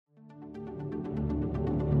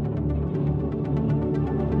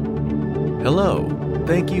Hello.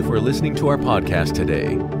 Thank you for listening to our podcast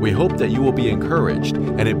today. We hope that you will be encouraged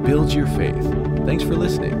and it builds your faith. Thanks for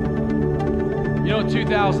listening. You know, in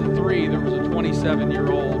 2003, there was a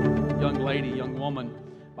 27-year-old young woman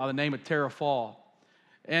by the name of Tara Fall.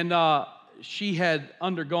 And she had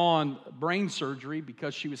undergone brain surgery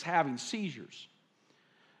because she was having seizures.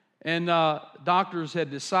 And doctors had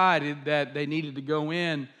decided that they needed to go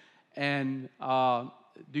in and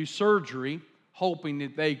do surgery, hoping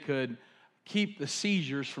that they could keep the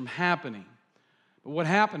seizures from happening. But what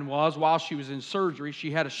happened was, while she was in surgery, she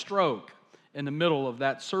had a stroke in the middle of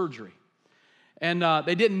that surgery. And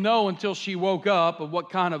they didn't know until she woke up of what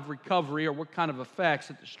kind of recovery or what kind of effects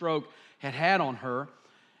that the stroke had on her.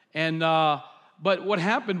 And but what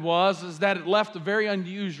happened was that it left a very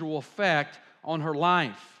unusual effect on her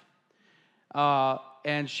life.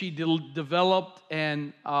 And she developed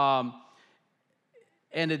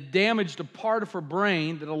and it damaged a part of her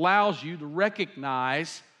brain that allows you to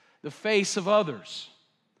recognize the face of others.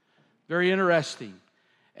 Very interesting.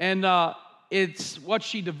 And it's what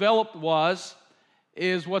she developed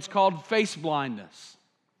is what's called face blindness.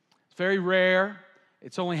 It's very rare.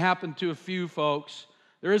 It's only happened to a few folks.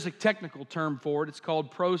 There is a technical term for it. It's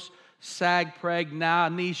called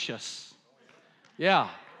prosopagnosia. Yeah.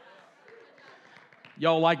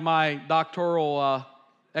 Y'all like my doctoral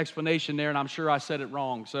explanation there, and I'm sure I said it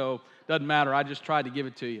wrong, so it doesn't matter. I just tried to give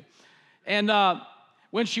it to you. And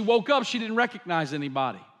when she woke up, she didn't recognize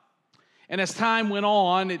anybody. And as time went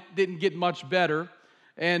on, it didn't get much better.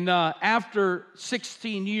 And after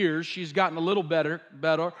 16 years, she's gotten a little better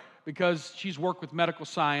because she's worked with medical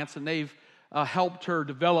science, and they've helped her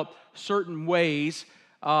develop certain ways.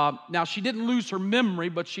 Now, she didn't lose her memory,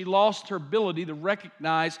 but she lost her ability to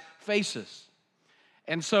recognize faces.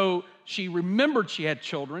 And so she remembered she had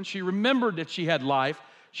children. She remembered that she had life.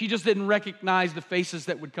 She just didn't recognize the faces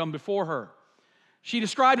that would come before her. She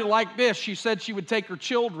described it like this. She said she would take her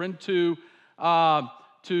children to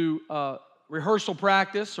rehearsal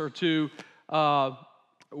practice or to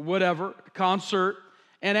concert.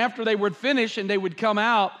 And after they would finish and they would come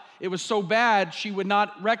out, it was so bad she would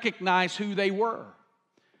not recognize who they were.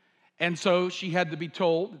 And so she had to be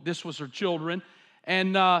told this was her children.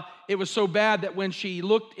 And it was so bad that when she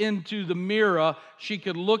looked into the mirror, she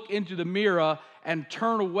could look into the mirror and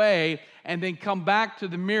turn away and then come back to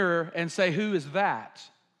the mirror and say, "Who is that?"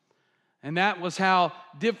 And that was how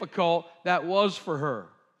difficult that was for her.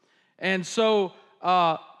 And so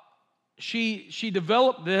she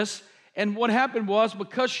developed this. And what happened was,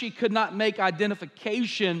 because she could not make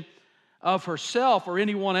identification of herself or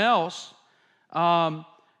anyone else,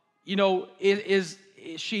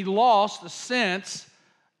 she lost the sense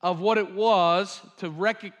of what it was to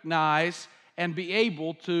recognize and be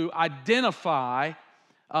able to identify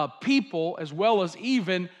people, as well as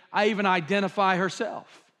even identify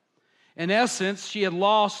herself. In essence, she had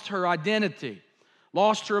lost her identity,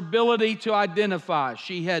 lost her ability to identify.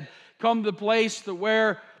 She had come to the place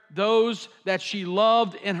where those that she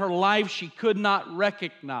loved in her life she could not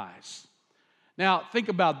recognize. Now, think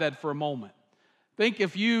about that for a moment. Think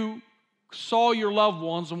if you saw your loved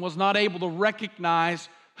ones and was not able to recognize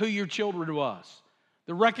who your children was,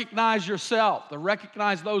 to recognize yourself, to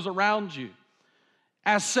recognize those around you.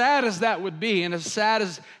 As sad as that would be, and as sad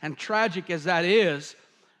and tragic as that is,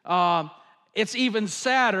 it's even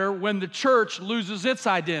sadder when the church loses its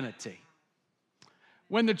identity.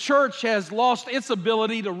 When the church has lost its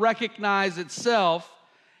ability to recognize itself.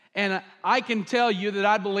 And I can tell you that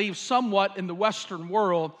I believe somewhat in the Western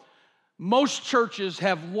world, most churches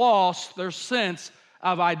have lost their sense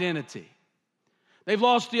of identity. They've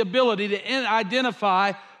lost the ability to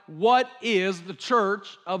identify what is the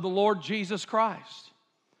church of the Lord Jesus Christ.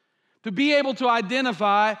 To be able to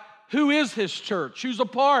identify who is His church, who's a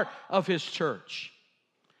part of His church.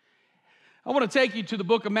 I want to take you to the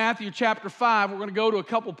book of Matthew chapter 5. We're going to go to a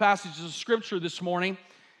couple passages of Scripture this morning.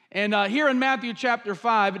 And here in Matthew chapter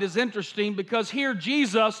 5, it is interesting because here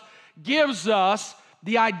Jesus gives us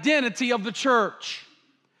the identity of the church.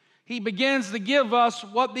 He begins to give us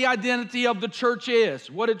what the identity of the church is,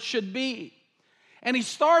 what it should be. And he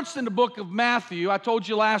starts in the book of Matthew. I told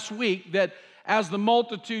you last week that as the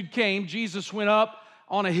multitude came, Jesus went up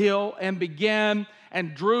on a hill and began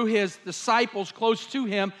and drew his disciples close to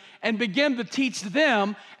him and began to teach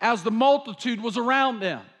them as the multitude was around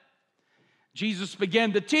them. Jesus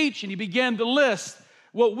began to teach, and he began to list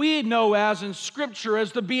what we know as in Scripture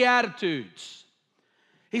as the Beatitudes.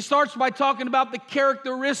 He starts by talking about the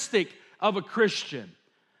characteristic of a Christian,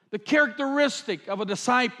 the characteristic of a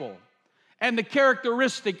disciple, and the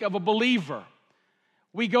characteristic of a believer.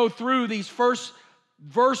 We go through these first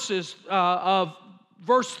verses of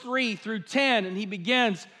verse 3 through 10, and he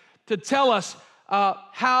begins to tell us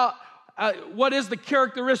what is the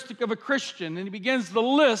characteristic of a Christian. And he begins to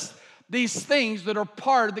list these things that are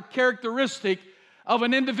part of the characteristic of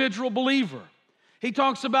an individual believer. He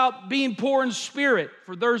talks about being poor in spirit,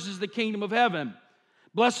 for theirs is the kingdom of heaven.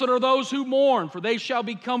 Blessed are those who mourn, for they shall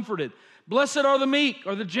be comforted. Blessed are the meek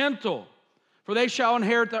or the gentle, for they shall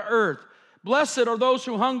inherit the earth. Blessed are those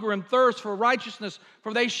who hunger and thirst for righteousness,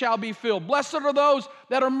 for they shall be filled. Blessed are those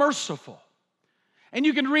that are merciful. And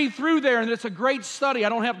you can read through there, and it's a great study. I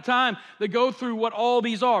don't have time to go through what all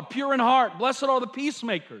these are. Pure in heart, blessed are the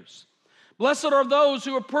peacemakers. Blessed are those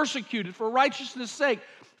who are persecuted for righteousness' sake,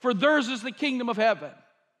 for theirs is the kingdom of heaven.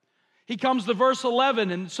 He comes to verse 11,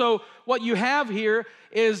 and so what you have here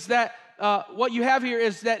is that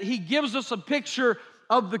he gives us a picture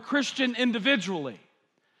of the Christian individually.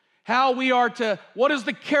 What is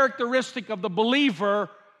the characteristic of the believer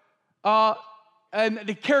and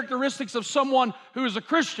the characteristics of someone who is a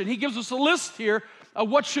Christian. He gives us a list here of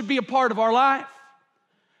what should be a part of our life.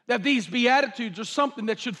 That these Beatitudes are something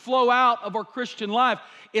that should flow out of our Christian life.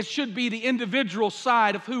 It should be the individual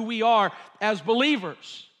side of who we are as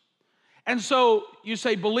believers. And so you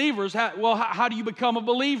say believers, how do you become a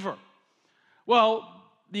believer? Well,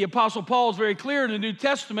 the Apostle Paul is very clear in the New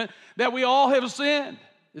Testament that we all have sinned.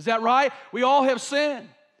 Is that right? We all have sinned.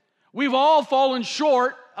 We've all fallen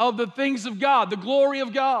short of the things of God, the glory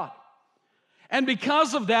of God. And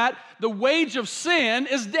because of that, the wage of sin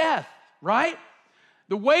is death, right?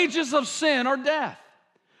 The wages of sin are death.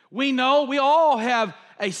 We know we all have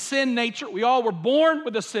a sin nature. We all were born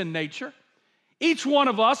with a sin nature. Each one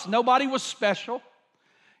of us, nobody was special.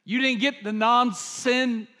 You didn't get the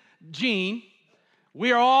non-sin gene.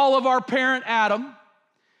 We are all of our parent Adam.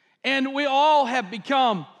 And we all have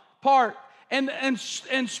become part. And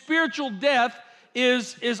spiritual death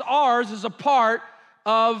is ours, is a part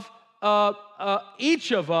of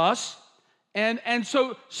each of us. And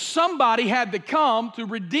so somebody had to come to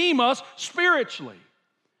redeem us spiritually.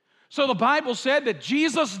 So the Bible said that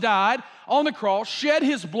Jesus died on the cross, shed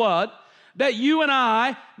his blood, that you and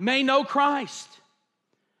I may know Christ.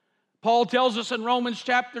 Paul tells us in Romans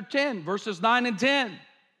chapter 10, verses 9 and 10.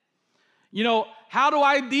 You know, how do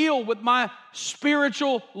I deal with my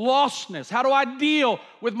spiritual lostness? How do I deal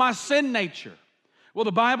with my sin nature? Well,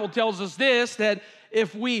 the Bible tells us this, that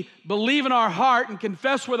if we believe in our heart and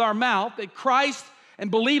confess with our mouth that Christ, and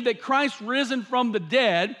believe that Christ risen from the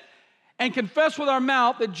dead, and confess with our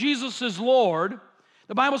mouth that Jesus is Lord,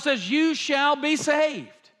 the Bible says you shall be saved.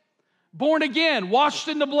 Born again, washed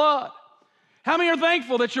in the blood. How many are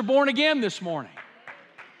thankful that you're born again this morning?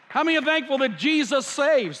 How many are thankful that Jesus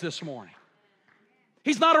saves this morning?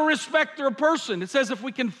 He's not a respecter of person. It says if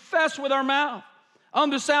we confess with our mouth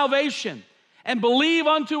unto salvation and believe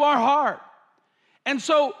unto our heart. And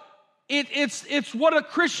so it's what a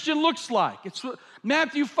Christian looks like.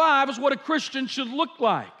 Matthew 5 is what a Christian should look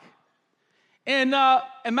like. And a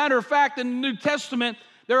matter of fact, in the New Testament,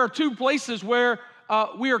 there are two places where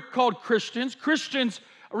we are called Christians. Christians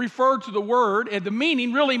refer to the word, and the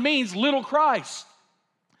meaning really means little Christ,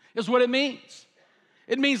 is what it means.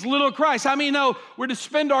 It means little Christ. How many know we're to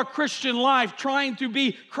spend our Christian life trying to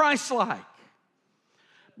be Christ-like?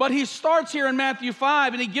 But he starts here in Matthew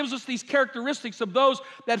 5, and he gives us these characteristics of those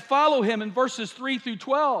that follow him in verses 3 through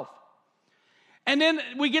 12. And then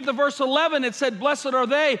we get to verse 11. It said, blessed are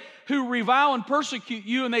they who revile and persecute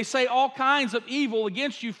you, and they say all kinds of evil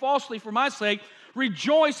against you falsely for my sake.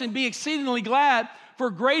 Rejoice and be exceedingly glad, for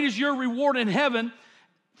great is your reward in heaven.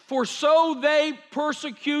 For so they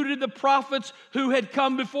persecuted the prophets who had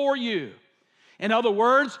come before you. In other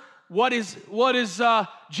words, what is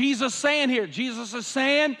Jesus saying here? Jesus is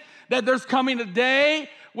saying that there's coming a day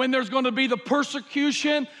when there's going to be the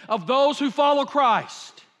persecution of those who follow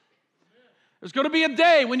Christ. There's going to be a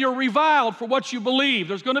day when you're reviled for what you believe.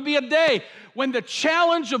 There's going to be a day when the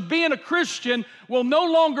challenge of being a Christian will no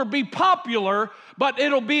longer be popular, but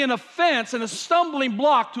it'll be an offense and a stumbling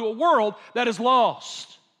block to a world that is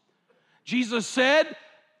lost. Jesus said,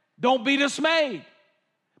 don't be dismayed,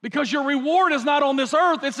 because your reward is not on this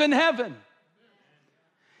earth, it's in heaven.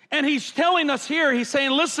 And he's telling us here, he's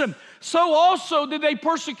saying, listen, so also did they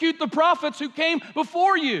persecute the prophets who came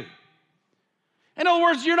before you. In other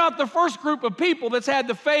words, you're not the first group of people that's had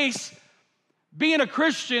to face being a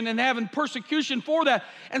Christian and having persecution for that.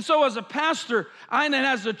 And so as a pastor and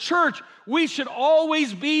as a church, we should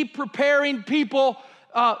always be preparing people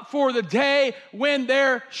for the day when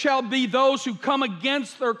there shall be those who come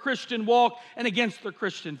against their Christian walk and against their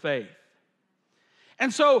Christian faith.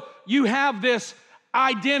 And so you have this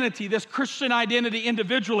identity, this Christian identity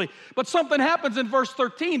individually. But something happens in verse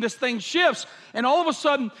 13. This thing shifts, and all of a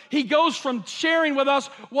sudden, he goes from sharing with us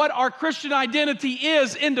what our Christian identity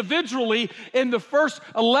is individually in the first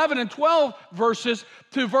 11 and 12 verses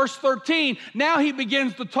to verse 13. Now he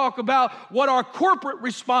begins to talk about what our corporate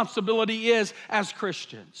responsibility is as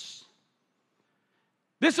Christians.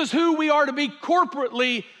 This is who we are to be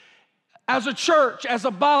corporately as a church, as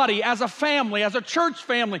a body, as a family, as a church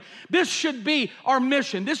family. This should be our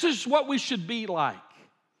mission. This is what we should be like.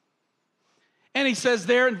 And he says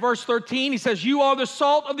there in verse 13, he says, you are the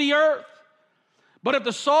salt of the earth. But if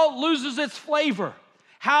the salt loses its flavor,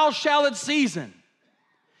 how shall it season?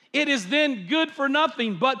 It is then good for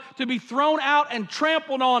nothing but to be thrown out and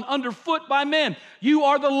trampled on underfoot by men. You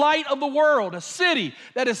are the light of the world, a city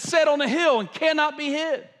that is set on a hill and cannot be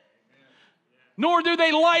hid. Nor do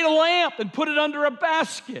they light a lamp and put it under a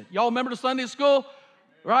basket. Y'all remember the Sunday school?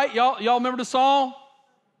 Right? Y'all remember the song?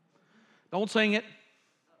 Don't sing it.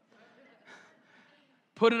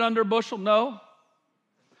 Put it under a bushel? No.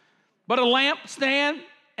 But a lampstand,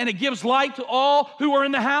 and it gives light to all who are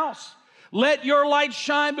in the house. Let your light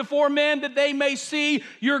shine before men that they may see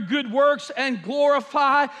your good works and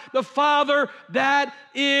glorify the Father that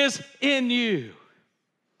is in you.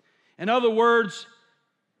 In other words,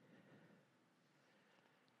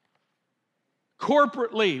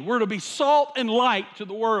 corporately, we're to be salt and light to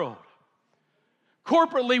the world.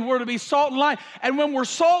 Corporately, we're to be salt and light. And when we're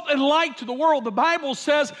salt and light to the world, the Bible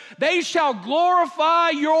says, they shall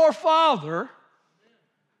glorify your Father.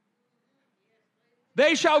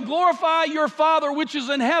 They shall glorify your Father which is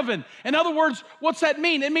in heaven. In other words, what's that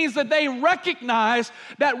mean? It means that they recognize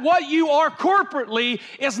that what you are corporately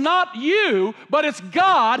is not you, but it's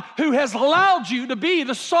God who has allowed you to be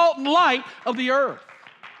the salt and light of the earth.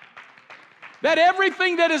 That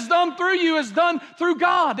everything that is done through you is done through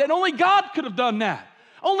God. That only God could have done that.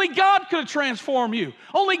 Only God could have transformed you.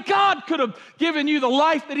 Only God could have given you the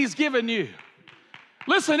life that He's given you.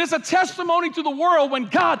 Listen, it's a testimony to the world when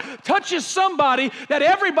God touches somebody that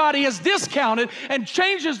everybody has discounted and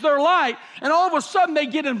changes their life, and all of a sudden they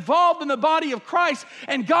get involved in the body of Christ,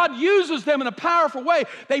 and God uses them in a powerful way.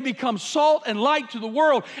 They become salt and light to the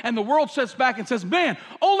world, and the world sits back and says, man,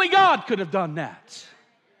 only God could have done that.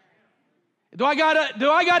 Do I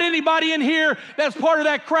got anybody in here that's part of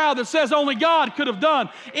that crowd that says only God could have done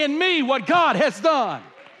in me what God has done?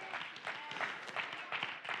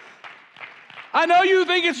 I know you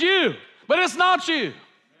think it's you, but it's not you.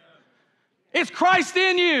 It's Christ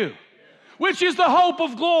in you, which is the hope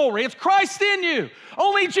of glory. It's Christ in you.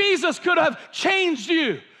 Only Jesus could have changed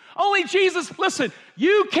you. Only Jesus, listen,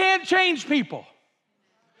 you can't change people.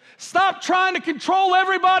 Stop trying to control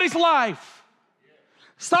everybody's life.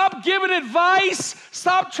 Stop giving advice.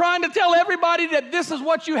 Stop trying to tell everybody that this is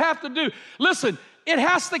what you have to do. Listen, it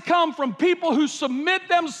has to come from people who submit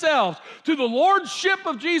themselves to the lordship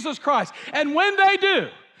of Jesus Christ. And when they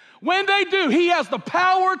do, He has the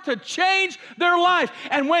power to change their life.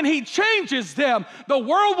 And when He changes them, the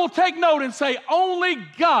world will take note and say, only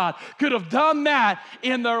God could have done that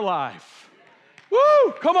in their life.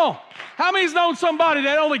 Woo, come on. How many's known somebody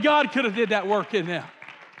that only God could have did that work in them?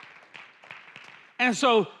 And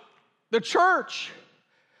so the church,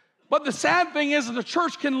 but the sad thing is that the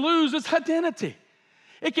church can lose its identity.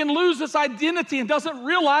 It can lose its identity and doesn't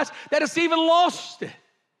realize that it's even lost it.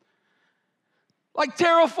 Like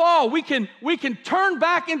Tara Fall, we can turn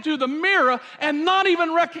back into the mirror and not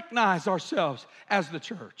even recognize ourselves as the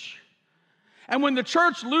church. And when the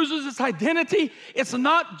church loses its identity, it's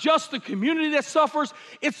not just the community that suffers,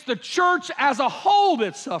 it's the church as a whole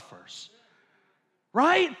that suffers.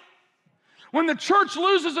 Right? When the church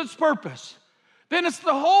loses its purpose, then it's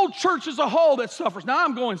the whole church as a whole that suffers. Now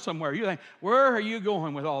I'm going somewhere. You think, where are you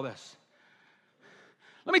going with all this?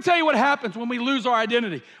 Let me tell you what happens when we lose our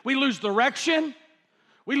identity. We lose direction.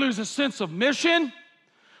 We lose a sense of mission.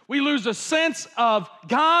 We lose a sense of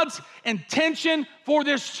God's intention for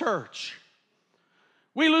this church.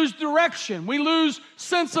 We lose direction. We lose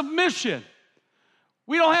sense of mission.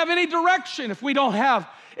 We don't have any direction if we don't have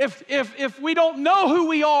If we don't know who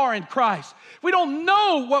we are in Christ, if we don't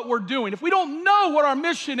know what we're doing, if we don't know what our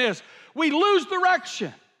mission is, we lose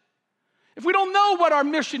direction. If we don't know what our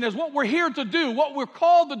mission is, what we're here to do, what we're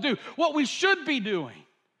called to do, what we should be doing,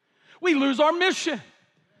 we lose our mission.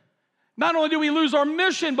 Not only do we lose our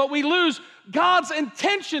mission, but we lose God's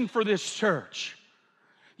intention for this church.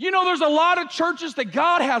 You know, there's a lot of churches that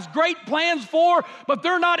God has great plans for, but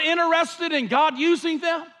they're not interested in God using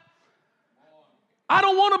them. I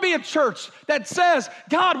don't want to be a church that says,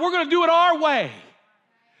 God, we're going to do it our way.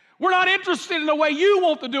 We're not interested in the way you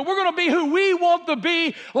want to do it. We're going to be who we want to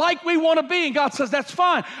be, like we want to be. And God says, that's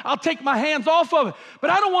fine. I'll take my hands off of it.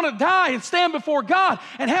 But I don't want to die and stand before God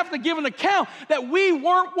and have to give an account that we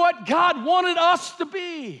weren't what God wanted us to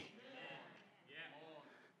be.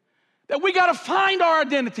 That we got to find our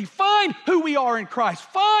identity, find who we are in Christ,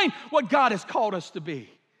 find what God has called us to be.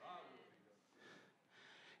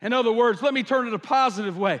 In other words, let me turn it a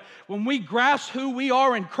positive way. When we grasp who we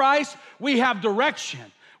are in Christ, we have direction.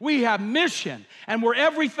 We have mission, and we're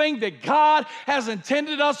everything that God has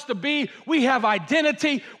intended us to be. We have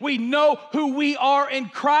identity. We know who we are in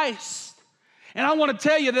Christ. And I want to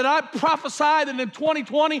tell you that I prophesy that in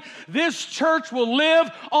 2020, this church will live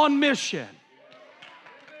on mission.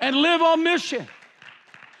 And live on mission.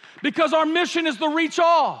 Because our mission is to reach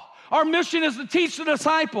all. Our mission is to teach the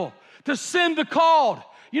disciple, to send the called.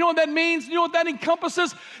 You know what that means? You know what that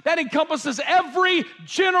encompasses? That encompasses every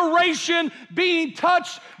generation being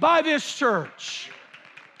touched by this church.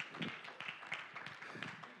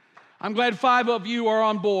 I'm glad 5 of you are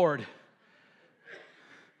on board.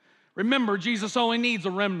 Remember, Jesus only needs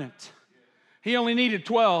a remnant. He only needed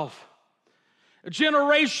 12. A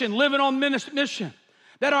generation living on mission.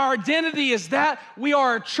 That our identity is that we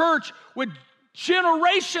are a church with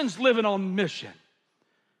generations living on mission.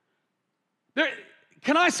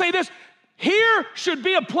 Can I say this? Here should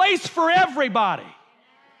be a place for everybody.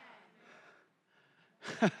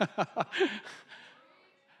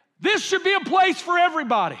 This should be a place for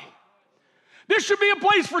everybody. This should be a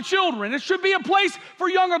place for children. It should be a place for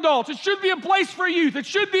young adults. It should be a place for youth. It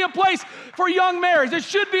should be a place for young marrieds. It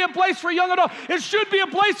should be a place for young adults. It should be a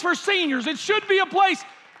place for seniors. It should be a place,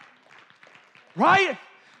 right?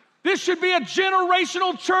 This should be a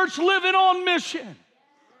generational church living on mission.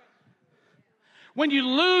 When you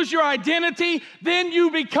lose your identity, then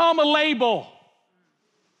you become a label.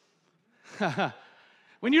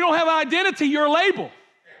 When you don't have an identity, you're a label.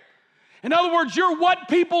 In other words, you're what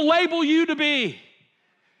people label you to be.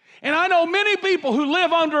 And I know many people who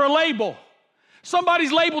live under a label.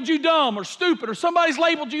 Somebody's labeled you dumb or stupid, or somebody's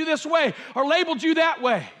labeled you this way or labeled you that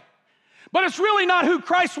way. But it's really not who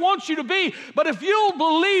Christ wants you to be. But if you'll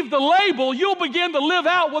believe the label, you'll begin to live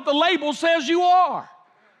out what the label says you are.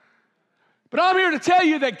 But I'm here to tell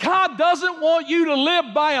you that God doesn't want you to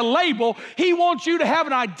live by a label. He wants you to have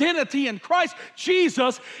an identity in Christ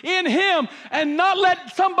Jesus, in Him, and not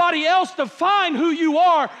let somebody else define who you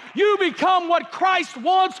are. You become what Christ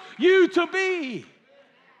wants you to be.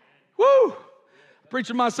 Woo!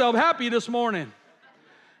 Preaching myself happy this morning.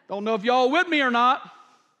 Don't know if y'all with me or not.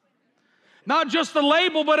 Not just a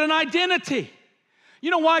label, but an identity.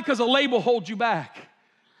 You know why? Because a label holds you back.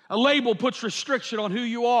 A label puts restriction on who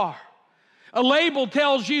you are. A label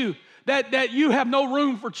tells you that you have no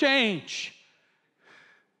room for change.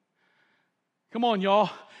 Come on, y'all.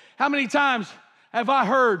 How many times have I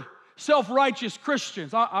heard self-righteous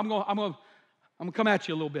Christians? I'm going to come at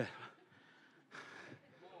you a little bit.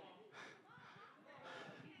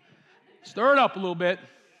 Stir it up a little bit.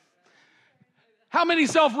 How many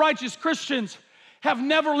self-righteous Christians have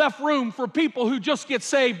never left room for people who just get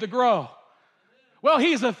saved to grow? Well,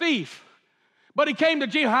 he's a thief. But he came to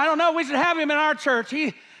Jesus. I don't know, we should have him in our church.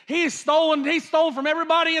 He's stolen from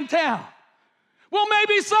everybody in town. Well,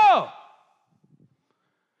 maybe so.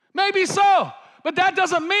 Maybe so. But that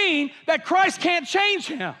doesn't mean that Christ can't change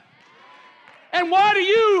him. And why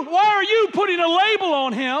are you putting a label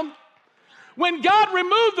on him when God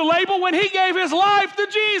removed the label when he gave his life to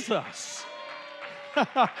Jesus?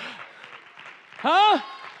 Huh?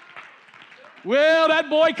 Well, that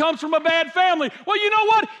boy comes from a bad family. Well, you know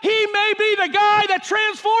what? He may be the guy that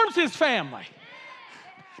transforms his family.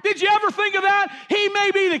 Did you ever think of that? He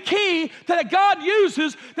may be the key that God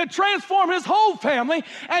uses to transform his whole family.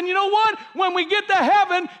 And you know what? When we get to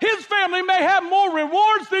heaven, his family may have more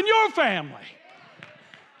rewards than your family.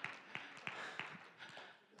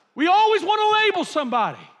 We always want to label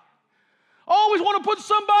somebody. Always want to put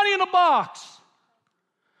somebody in a box.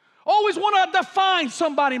 Always want to define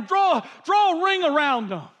somebody and draw a ring around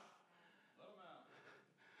them.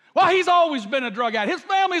 Well, he's always been a drug addict. His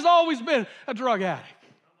family's always been a drug addict.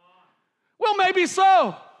 Well, maybe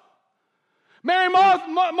so. Mary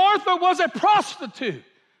Martha was a prostitute.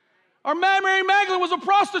 Or Mary Magdalene was a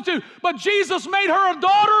prostitute. But Jesus made her a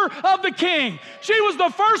daughter of the King. She was the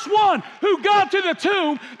first one who got to the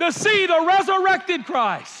tomb to see the resurrected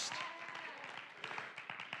Christ.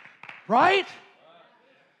 Right?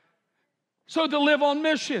 So to live on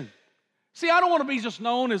mission. See, I don't want to be just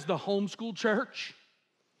known as the homeschool church,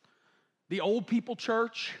 the old people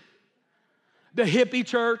church, the hippie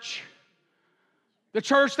church, the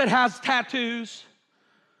church that has tattoos,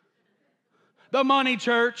 the money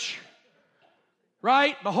church,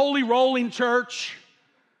 right? The holy rolling church,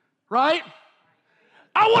 right?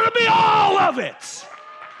 I want to be all of it.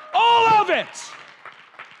 All of it.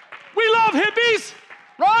 We love hippies,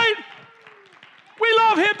 right? We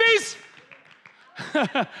love hippies.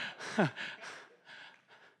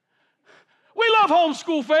 We love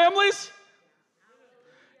homeschool families.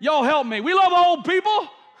 Y'all help me. We love old people.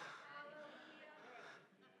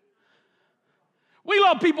 We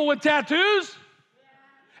love people with tattoos.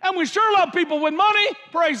 And we sure love people with money.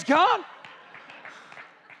 Praise God.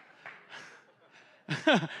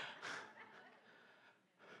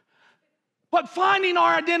 But finding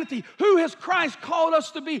our identity, who has Christ called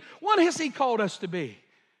us to be? What has He called us to be?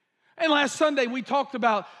 And last Sunday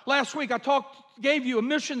last week I gave you a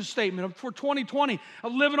mission statement for 2020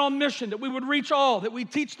 of living on mission, that we would reach all, that we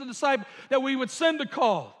teach the disciples, that we would send a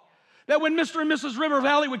call, that when Mr. and Mrs. River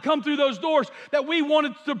Valley would come through those doors, that we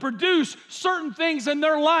wanted to produce certain things in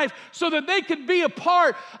their life so that they could be a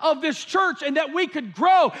part of this church and that we could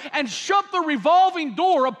grow and shut the revolving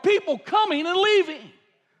door of people coming and leaving.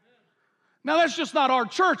 Now, that's just not our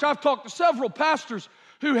church. I've talked to several pastors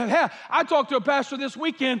who I talked to a pastor this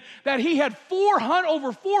weekend that he had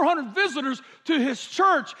over 400 visitors to his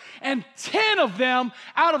church, and 10 of them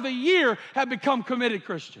out of the year have become committed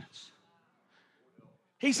Christians.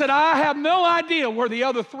 He said, I have no idea where the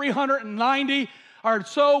other 390 or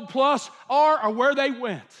so plus are or where they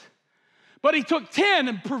went. But he took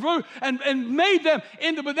 10 and made them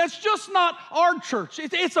into, but that's just not our church.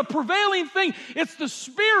 It's a prevailing thing. It's the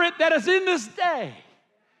spirit that is in this day.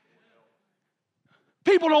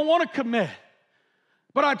 People don't want to commit.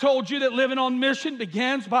 But I told you that living on mission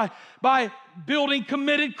begins by building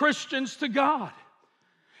committed Christians to God.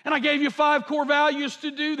 And I gave you 5 core values to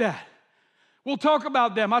do that. We'll talk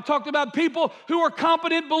about them. I talked about people who are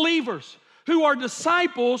competent believers, who are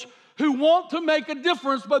disciples, who want to make a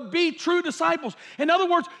difference but be true disciples. In other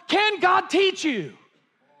words, can God teach you?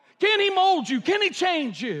 Can He mold you? Can He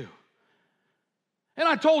change you? And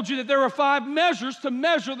I told you that there are 5 measures to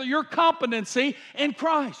measure your competency in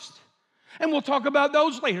Christ. And we'll talk about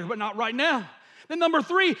those later, but not right now. Then number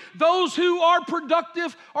 3, those who are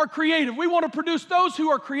productive are creative. We want to produce those who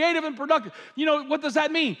are creative and productive. You know, what does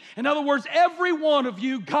that mean? In other words, every one of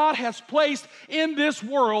you, God has placed in this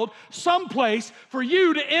world someplace for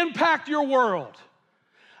you to impact your world.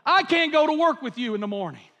 I can't go to work with you in the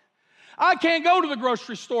morning. I can't go to the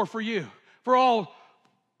grocery store for you, for all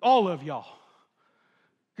of y'all.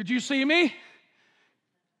 Could you see me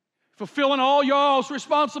fulfilling all y'all's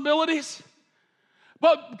responsibilities?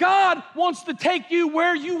 But God wants to take you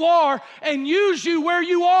where you are and use you where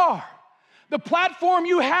you are. The platform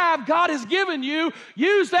you have, God has given you.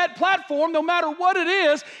 Use that platform, no matter what it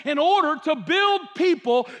is, in order to build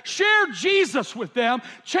people, share Jesus with them,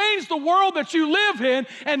 change the world that you live in,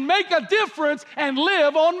 and make a difference and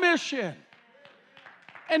live on mission.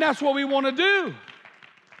 And that's what we want to do.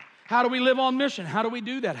 How do we live on mission? How do we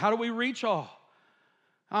do that? How do we reach all?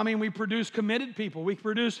 I mean, we produce committed people. We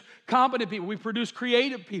produce competent people. We produce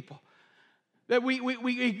creative people. That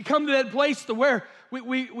we come to that place to where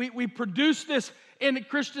we produce this in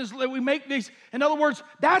Christians. We make these. In other words,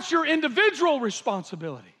 that's your individual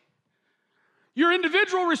responsibility. Your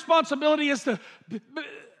individual responsibility is to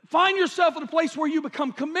find yourself in a place where you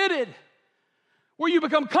become committed, where you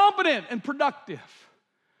become competent and productive.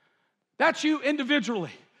 That's you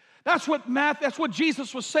individually. That's what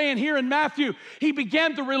Jesus was saying here in Matthew. He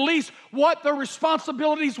began to release what the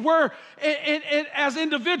responsibilities were as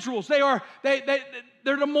individuals. They're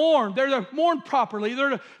to mourn. They're to mourn properly.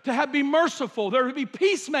 They're to be merciful. They're to be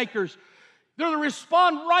peacemakers. They're to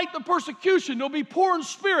respond right to persecution. They'll be poor in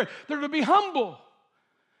spirit. They're to be humble.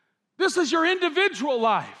 This is your individual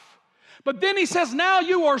life. But then he says, now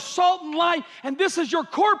you are salt and light, and this is your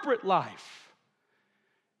corporate life.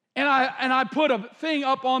 And I put a thing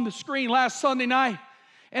up on the screen last Sunday night,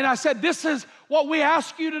 and I said, this is what we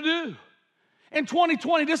ask you to do. In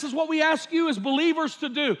 2020, this is what we ask you as believers to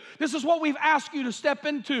do. This is what we've asked you to step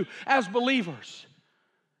into as believers.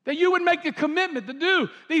 That you would make a commitment to do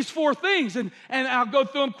these 4 things, and I'll go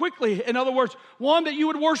through them quickly. In other words, 1, that you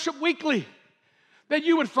would worship weekly. That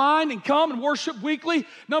you would find and come and worship weekly.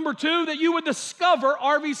 Number 2, that you would discover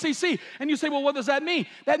RVCC. And you say, well, what does that mean?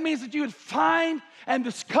 That means that you would find and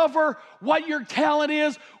discover what your talent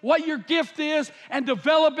is, what your gift is, and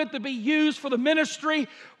develop it to be used for the ministry.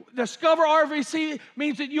 Discover RVC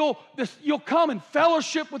means that you'll come and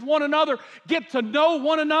fellowship with one another, get to know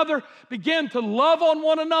one another, begin to love on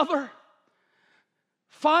one another.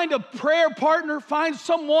 Find a prayer partner, find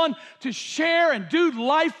someone to share and do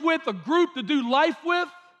life with, a group to do life with.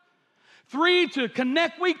 3, to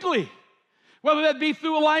connect weekly. whether that be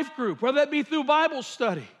through a life group, whether that be through Bible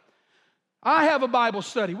study. I have a Bible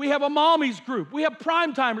study. We have a mommy's group. We have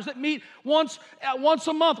prime timers that meet once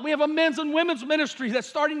a month. We have a men's and women's ministry that's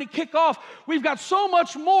starting to kick off. We've got so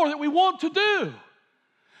much more that we want to do.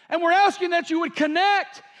 And we're asking that you would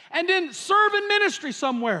connect and then serve in ministry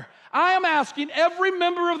somewhere. I am asking every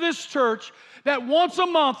member of this church that once a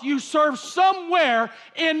month you serve somewhere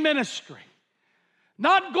in ministry.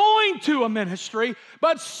 Not going to a ministry,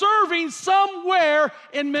 but serving somewhere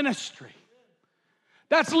in ministry.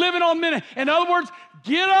 That's living on ministry. In other words,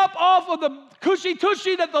 get up off of the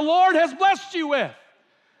cushy-tushy that the Lord has blessed you with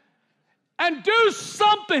and do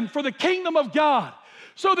something for the kingdom of God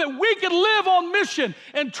so that we can live on mission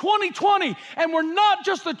in 2020. And we're not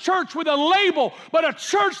just a church with a label, but a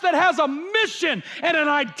church that has a mission and an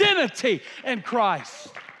identity in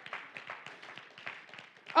Christ.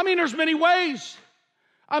 I mean, there's many ways.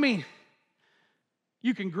 I mean,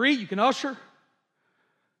 you can greet, you can usher.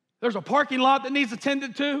 There's a parking lot that needs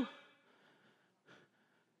attended to.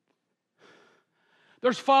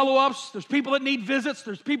 There's follow-ups. There's people that need visits.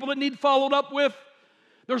 There's people that need followed up with.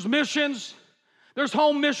 There's missions. There's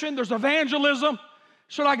home mission. There's evangelism.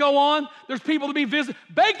 Should I go on? There's people to be visited.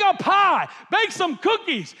 Bake a pie. Bake some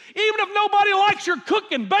cookies. Even if nobody likes your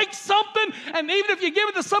cooking, bake something. And even if you give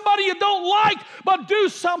it to somebody you don't like, but do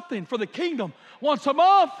something for the kingdom once a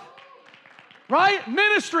month. Right?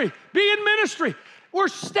 Ministry. Be in ministry. We're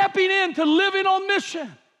stepping into living on mission.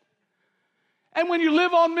 And when you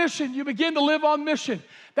live on mission, you begin to live on mission.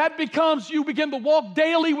 That becomes, you begin to walk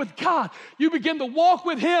daily with God. You begin to walk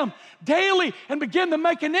with Him daily and begin to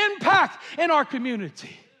make an impact in our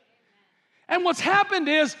community. And what's happened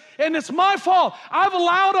is, and it's my fault, I've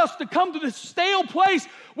allowed us to come to this stale place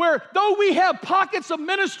where though we have pockets of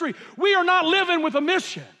ministry, we are not living with a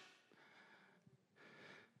mission.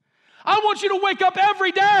 I want you to wake up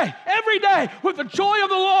every day with the joy of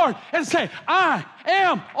the Lord and say, I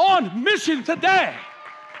am on mission today.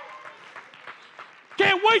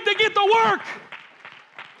 Can't wait to get to work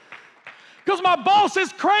because my boss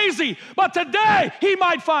is crazy, but today he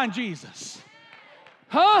might find Jesus.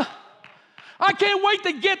 Huh? I can't wait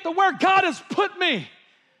to get to where God has put me.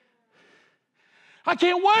 I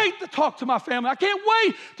can't wait to talk to my family. I can't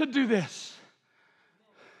wait to do this.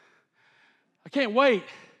 I can't wait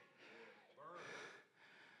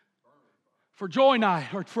for Joy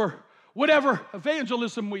Night or for whatever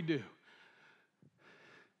evangelism we do.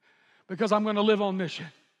 Because I'm going to live on mission.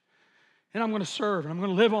 And I'm going to serve and I'm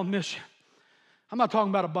going to live on mission. I'm not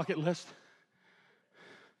talking about a bucket list.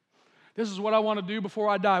 This is what I want to do before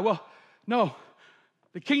I die. Well, no.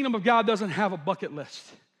 The kingdom of God doesn't have a bucket list.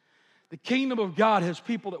 The kingdom of God has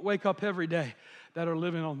people that wake up every day that are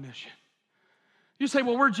living on mission. You say,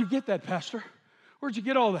 well, where'd you get that, Pastor? Where'd you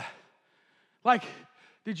get all that? Like,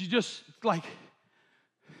 did you just,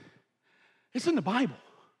 it's in the Bible.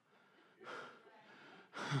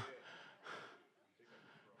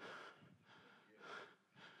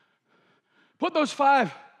 Put those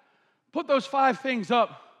five things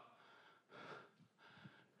up.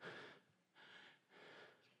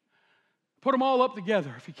 Put them all up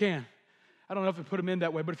together if you can. I don't know if I put them in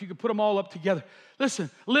that way, but if you could put them all up together.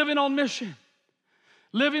 Listen, living on mission.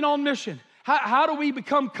 Living on mission. How do we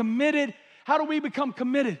become committed? How do we become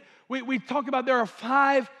committed? We talk about there are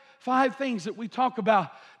five things that we talk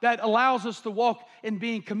about that allows us to walk in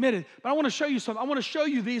being committed. But I want to show you something. I want to show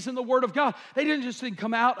you these in the Word of God. They didn't just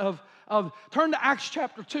come out of turn to Acts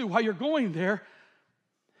chapter 2 while you're going there.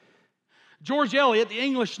 George Eliot, the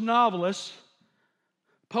English novelist,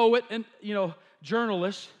 poet, and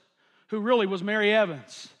journalist, who really was Mary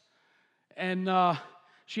Evans. And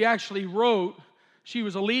she actually wrote, she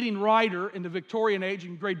was a leading writer in the Victorian age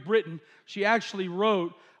in Great Britain. She actually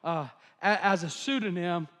wrote as a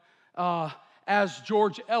pseudonym as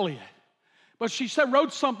George Eliot. But she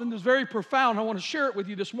wrote something that's very profound. I want to share it with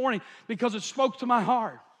you this morning because it spoke to my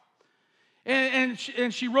heart. And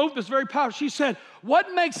she wrote this very powerful. She said,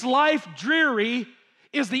 what makes life dreary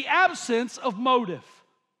is the absence of motive.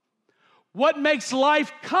 What makes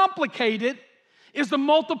life complicated is the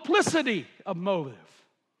multiplicity of motive.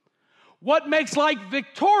 What makes life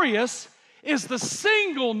victorious is the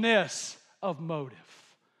singleness of motive.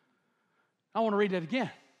 I want to read that again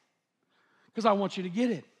because I want you to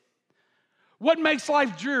get it. What makes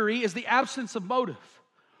life dreary is the absence of motive.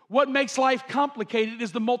 What makes life complicated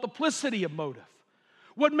is the multiplicity of motive.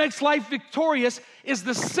 What makes life victorious is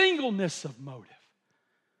the singleness of motive.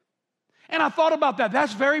 And I thought about that.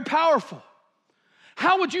 That's very powerful.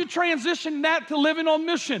 How would you transition that to living on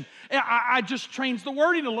mission? I just changed the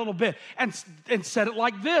wording a little bit and said it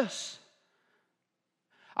like this.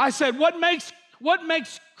 I said, what makes What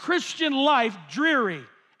makes Christian life dreary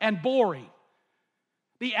and boring?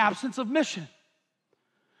 The absence of mission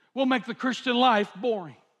will make the Christian life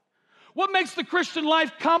boring. What makes the Christian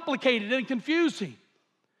life complicated and confusing?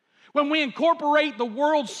 When we incorporate the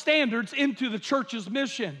world's standards into the church's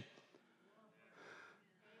mission.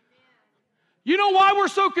 You know why we're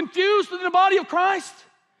so confused in the body of Christ?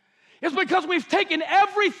 It's because we've taken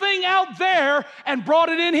everything out there and brought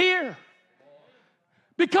it in here.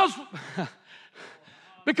 Because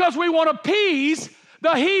we want to appease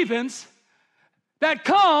the heathens that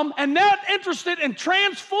come and not interested in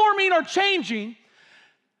transforming or changing,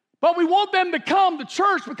 but we want them to come to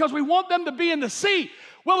church because we want them to be in the seat.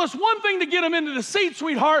 Well, it's one thing to get them into the seat,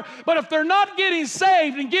 sweetheart, but if they're not getting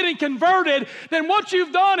saved and getting converted, then what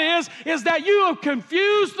you've done is that you have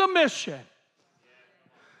confused the mission.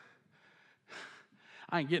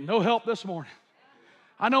 I ain't getting no help this morning.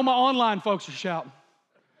 I know my online folks are shouting.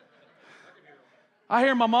 I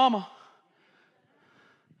hear my mama.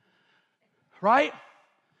 Right?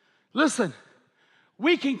 Listen,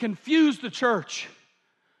 we can confuse the church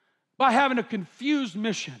by having a confused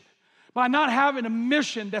mission, by not having a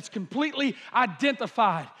mission that's completely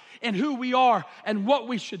identified in who we are and what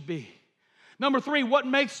we should be. Number 3, what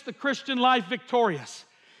makes the Christian life victorious?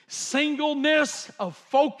 Singleness of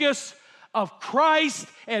focus of Christ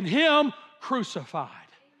and Him crucified.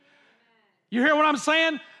 You hear what I'm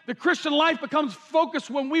saying? The Christian life becomes focused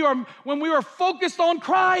when we are focused on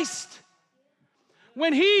Christ.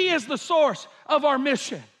 When He is the source of our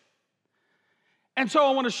mission. And so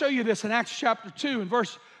I want to show you this in Acts chapter 2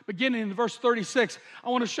 beginning in verse 36. I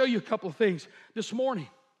want to show you a couple of things this morning.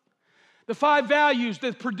 The 5 values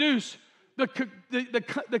that produce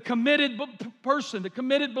the committed person, the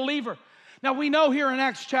committed believer. Now we know here in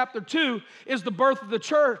Acts chapter 2 is the birth of the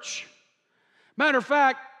church. Matter of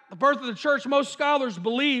fact, the birth of the church, most scholars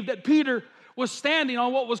believe that Peter was standing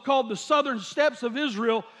on what was called the southern steps of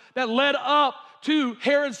Israel that led up to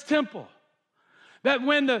Herod's temple. That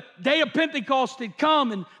when the day of Pentecost had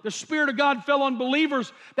come and the Spirit of God fell on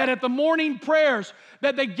believers, that at the morning prayers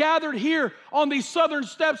that they gathered here on these southern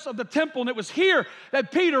steps of the temple, and it was here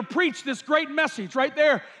that Peter preached this great message. Right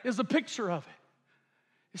there is a picture of it.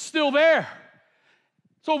 It's still there.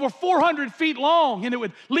 It's over 400 feet long, and it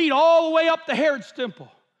would lead all the way up to Herod's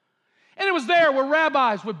temple. And it was there where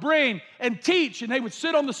rabbis would bring and teach, and they would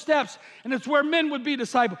sit on the steps, and it's where men would be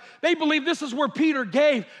discipled. They believe this is where Peter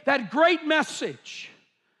gave that great message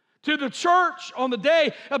to the church on the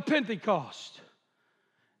day of Pentecost.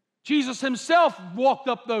 Jesus Himself walked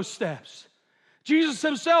up those steps. Jesus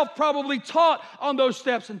Himself probably taught on those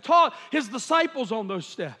steps and taught His disciples on those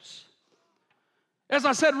steps. As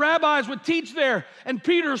I said, rabbis would teach there, and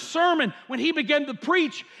Peter's sermon, when he began to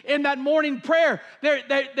preach in that morning prayer,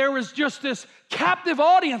 there was just this captive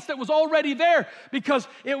audience that was already there because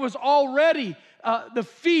it was already the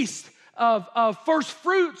feast of first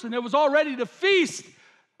fruits, and it was already the feast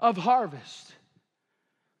of harvest.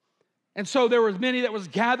 And so there was many that was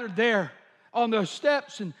gathered there on those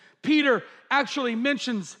steps, and Peter actually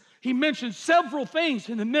mentions several things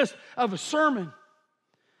in the midst of a sermon.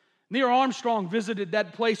 Neil Armstrong visited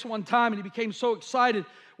that place one time, and he became so excited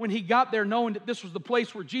when he got there, knowing that this was the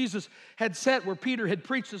place where Jesus had sat, where Peter had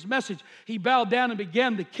preached his message. He bowed down and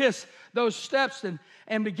began to kiss those steps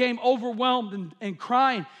and became overwhelmed and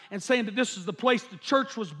crying and saying that this is the place the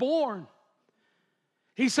church was born.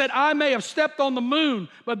 He said, I may have stepped on the moon,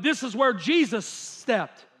 but this is where Jesus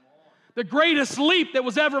stepped. The greatest leap that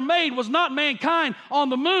was ever made was not mankind on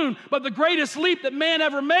the moon, but the greatest leap that man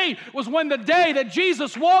ever made was when the day that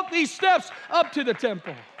Jesus walked these steps up to the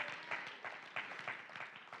temple.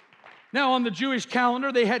 Now, on the Jewish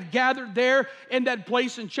calendar, they had gathered there in that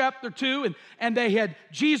place in chapter 2, and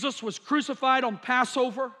Jesus was crucified on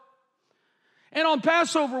Passover. And on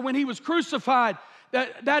Passover, when He was crucified,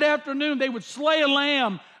 that afternoon, they would slay a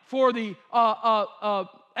lamb for the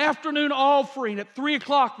afternoon offering at 3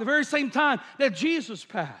 o'clock, the very same time that Jesus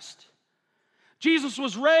passed. Jesus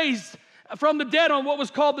was raised from the dead on what was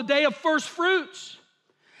called the day of first fruits.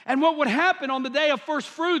 And what would happen on the day of first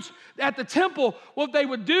fruits at the temple, what they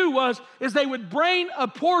would do is they would bring a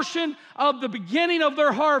portion of the beginning of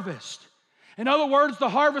their harvest. In other words, the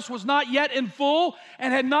harvest was not yet in full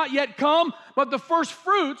and had not yet come, but the first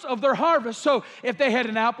fruits of their harvest. So if they had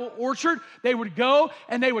an apple orchard, they would go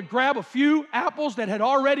and they would grab a few apples that had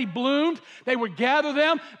already bloomed. They would gather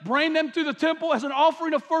them, bring them to the temple as an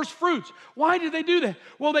offering of first fruits. Why did they do that?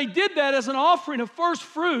 Well, they did that as an offering of first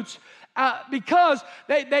fruits because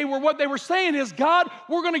what they were saying is, God,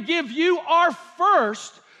 we're going to give you our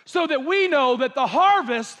first, so that we know that the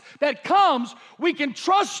harvest that comes, we can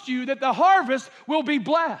trust you that the harvest will be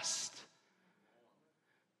blessed.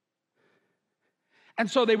 And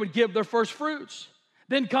so they would give their first fruits.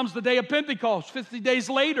 Then comes the day of Pentecost, 50 days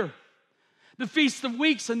later. The Feast of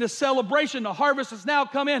Weeks and this celebration, the harvest has now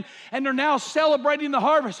come in, and they're now celebrating the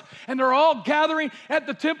harvest. And they're all gathering at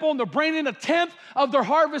the temple, and they're bringing a tenth of their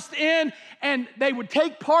harvest in, and they would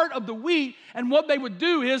take part of the wheat, and what they would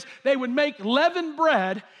do is they would make leavened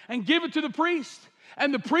bread and give it to the priest.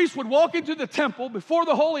 And the priest would walk into the temple before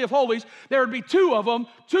the Holy of Holies. There would be two of them,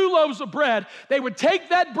 2 loaves of bread. They would take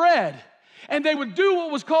that bread, and they would do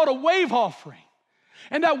what was called a wave offering.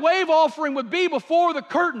 And that wave offering would be before the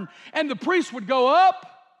curtain, and the priest would go up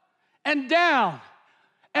and down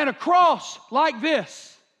and across like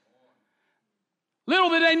this. Little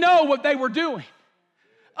did they know what they were doing.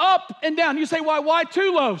 Up and down. You say, why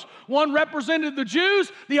 2 loaves? One represented the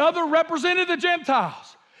Jews, the other represented the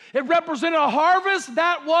Gentiles. It represented a harvest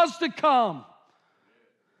that was to come.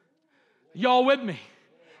 Y'all with me?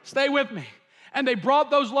 Stay with me. And they brought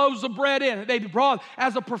those loaves of bread in. They brought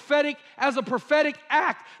as a prophetic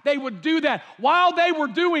act. They would do that. While they were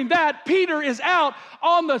doing that, Peter is out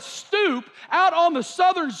on the stoop, out on the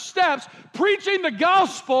southern steps, preaching the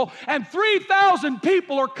gospel, and 3,000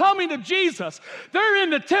 people are coming to Jesus. They're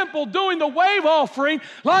in the temple doing the wave offering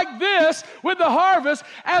like this with the harvest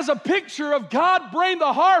as a picture of God bring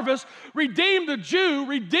the harvest, redeem the Jew,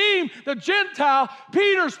 redeem the Gentile.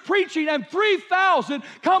 Peter's preaching, and 3,000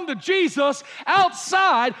 come to Jesus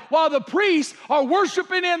outside while the priests are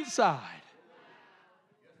worshiping inside.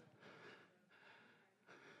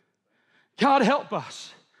 God help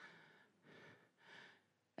us.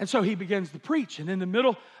 And so he begins to preach, and in the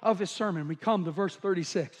middle of his sermon, we come to verse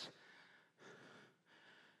 36.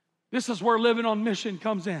 This is where living on mission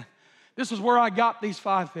comes in. This is where I got these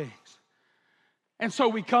 5 things. And so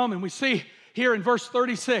we come and we see here in verse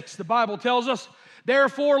 36, the Bible tells us,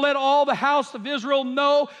 therefore, let all the house of Israel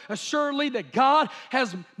know assuredly that God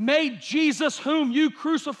has made Jesus, whom you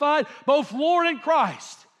crucified, both Lord and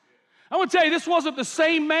Christ. I want to tell you, this wasn't the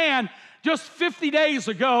same man just 50 days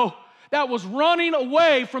ago that was running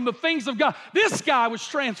away from the things of God. This guy was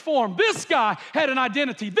transformed. This guy had an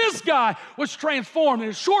identity. This guy was transformed. In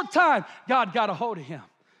a short time, God got a hold of him.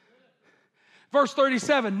 Verse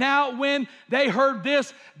 37, now when they heard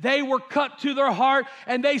this, they were cut to their heart,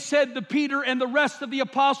 and they said to Peter and the rest of the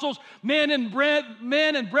apostles, men and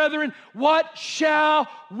brethren, what shall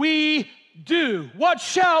we do? What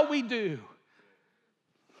shall we do?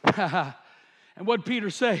 And what did Peter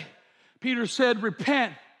say? Peter said,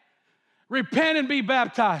 repent. Repent and be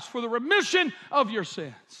baptized for the remission of your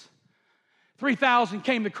sins. 3,000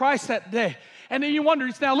 came to Christ that day. And then you wonder,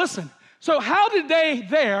 now listen, so how did they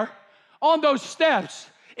there on those steps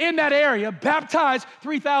in that area baptize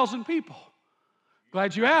 3,000 people?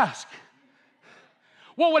 Glad you asked.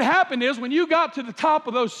 What would happen is when you got to the top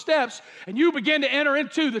of those steps and you began to enter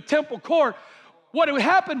into the temple court, what would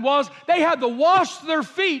happen was they had to wash their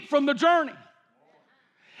feet from the journey.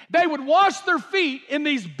 They would wash their feet in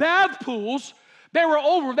these bath pools.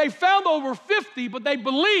 They found over 50, but they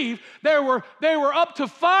believe there were up to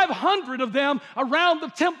 500 of them around the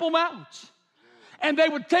Temple Mountains. And they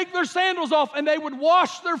would take their sandals off and they would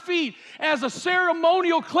wash their feet as a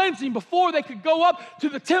ceremonial cleansing before they could go up to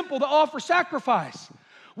the temple to offer sacrifice.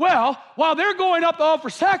 Well, while they're going up to offer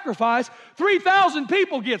sacrifice, 3,000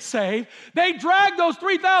 people get saved. They drag those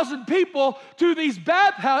 3,000 people to these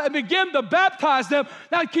bathhouses and begin to baptize them.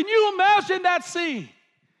 Now, can you imagine that scene?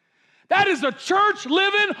 That is a church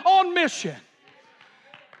living on mission.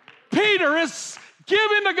 Peter is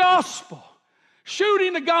giving the gospel,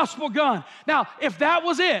 shooting the gospel gun. Now, if that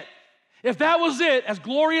was it, as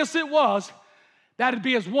glorious it was, that'd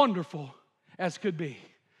be as wonderful as could be.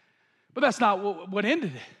 But that's not what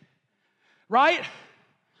ended it, right?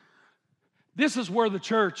 This is where the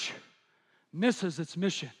church misses its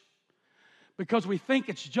mission because we think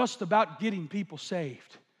it's just about getting people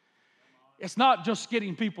saved. It's not just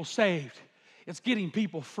getting people saved, it's getting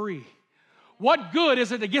people free. What good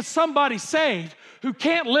is it to get somebody saved who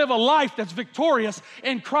can't live a life that's victorious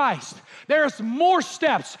in Christ? There's more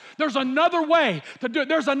steps. There's another way to do it.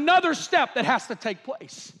 There's another step that has to take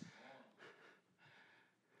place.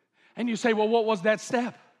 And you say, well, what was that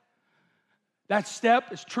step? That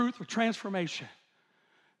step is truth for transformation.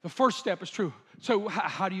 The first step is truth. So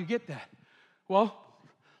how do you get that? Well,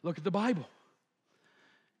 look at the Bible.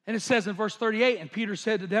 And it says in verse 38, and Peter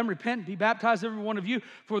said to them, repent and be baptized, every one of you,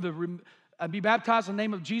 be baptized in the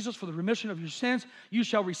name of Jesus for the remission of your sins. You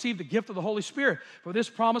shall receive the gift of the Holy Spirit. For this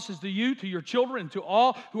promise is to you, to your children, and to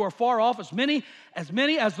all who are far off, as many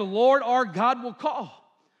as the Lord our God will call.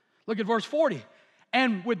 Look at verse 40.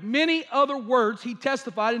 And with many other words he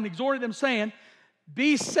testified and exhorted them, saying,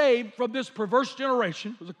 be saved from this perverse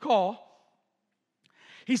generation. It was a call.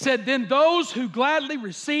 He said, then those who gladly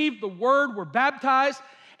received the word were baptized,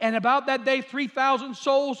 and about that day 3,000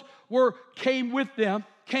 souls came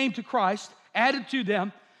to Christ, added to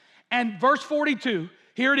them. And verse 42,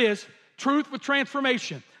 here it is, truth with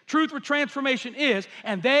transformation. Truth with transformation is,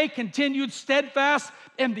 and they continued steadfast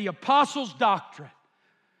in the apostles' doctrine.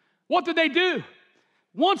 What did they do?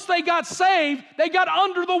 Once they got saved, they got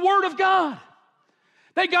under the Word of God.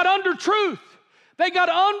 They got under truth. They got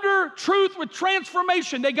under truth with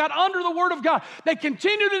transformation. They got under the Word of God. They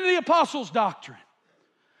continued in the apostles' doctrine.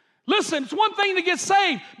 Listen, it's one thing to get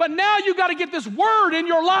saved, but now you got to get this Word in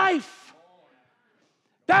your life.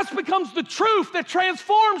 That becomes the truth that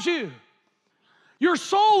transforms you. Your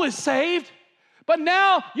soul is saved, but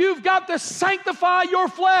now you've got to sanctify your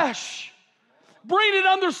flesh. Bring it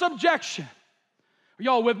under subjection. Are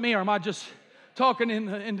y'all with me, or am I just talking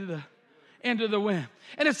into the wind?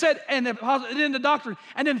 And it said, and in the doctrine,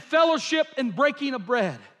 and then fellowship and breaking of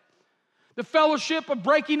bread. The fellowship of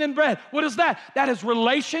breaking in bread. What is that? That is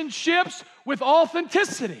relationships with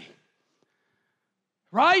authenticity.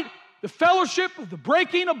 Right? The fellowship of the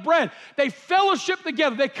breaking of bread. They fellowship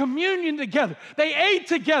together. They communion together. They ate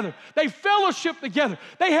together. They fellowship together.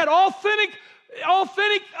 They had authentic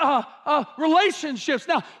relationships.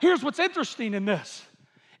 Now, here's what's interesting in this.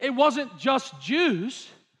 It wasn't just Jews.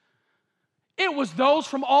 It was those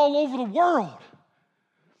from all over the world.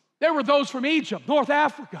 There were those from Egypt, North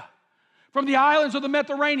Africa, from the islands of the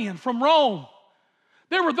Mediterranean, from Rome.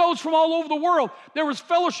 There were those from all over the world. There was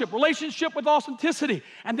fellowship, relationship with authenticity.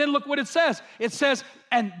 And then look what it says. It says,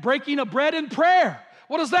 and breaking of bread and prayer.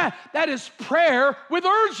 What is that? That is prayer with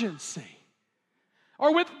urgency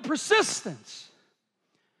or with persistence.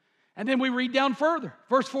 And then we read down further.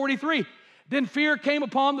 Verse 43. Then fear came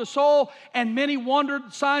upon the soul, and many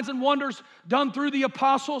wondered, signs and wonders done through the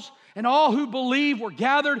apostles, and all who believed were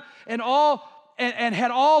gathered and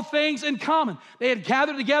had all things in common. They had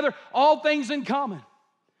gathered together, all things in common.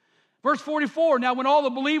 Verse 44, now when all the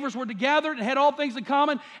believers were together and had all things in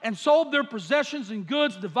common and sold their possessions and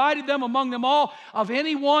goods, divided them among them all of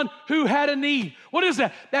anyone who had a need. What is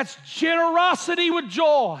that? That's generosity with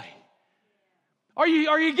joy. Are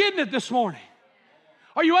you getting it this morning?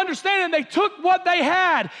 Are you understanding? They took what they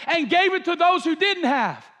had and gave it to those who didn't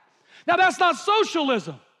have. Now that's not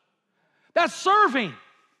socialism. That's serving.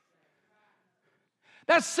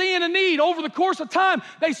 That's seeing a need. Over the course of time,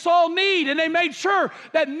 they saw need and they made sure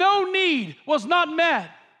that no need was not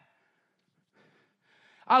met.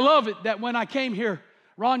 I love it that when I came here,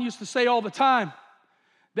 Ron used to say all the time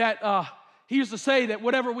that he used to say that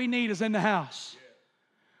whatever we need is in the house.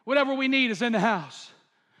 Whatever we need is in the house.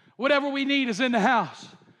 Whatever we need is in the house.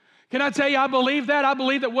 Can I tell you, I believe that. I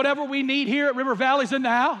believe that whatever we need here at River Valley is in the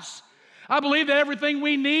house. I believe that everything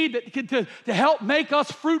we need to help make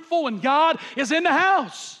us fruitful in God is in the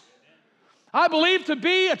house. I believe to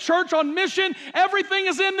be a church on mission, everything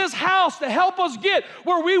is in this house to help us get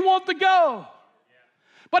where we want to go.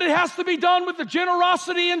 But it has to be done with the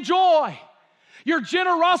generosity and joy. Your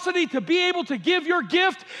generosity to be able to give your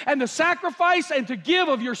gift and the sacrifice and to give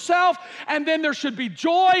of yourself, and then there should be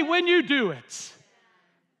joy when you do it.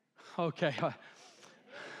 Okay.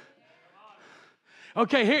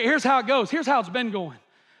 Okay, here's how it goes. Here's how it's been going.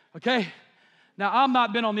 Okay? Now, I've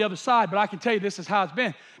not been on the other side, but I can tell you this is how it's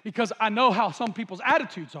been because I know how some people's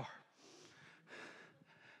attitudes are.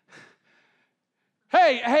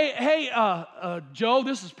 Hey, Joe,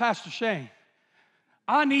 this is Pastor Shane.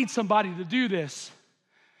 I need somebody to do this,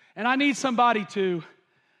 and I need somebody to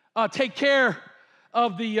take care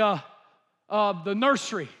of the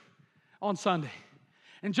nursery on Sunday.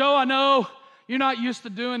 And Joe, I know you're not used to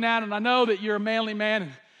doing that, and I know that you're a manly man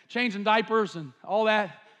and changing diapers and all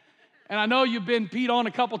that, and I know you've been peed on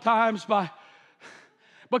a couple times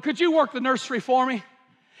but could you work the nursery for me?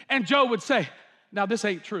 And Joe would say, now this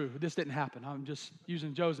ain't true. This didn't happen. I'm just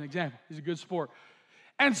using Joe as an example. He's a good sport.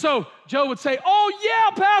 And so Joe would say, oh,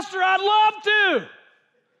 yeah, Pastor, I'd love to.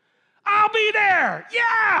 I'll be there.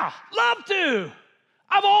 Yeah, love to.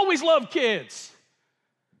 I've always loved kids.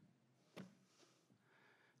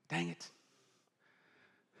 Dang it.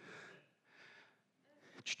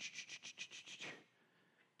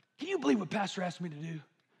 Can you believe what Pastor asked me to do?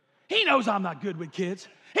 He knows I'm not good with kids.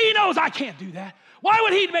 He knows I can't do that. Why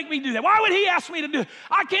would he make me do that? Why would he ask me to do it?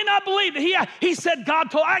 I cannot believe that he said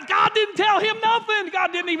God didn't tell him nothing.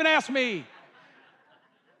 God didn't even ask me.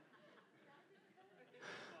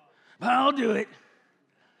 But I'll do it.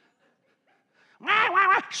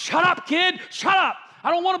 Shut up, kid. Shut up.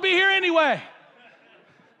 I don't want to be here anyway.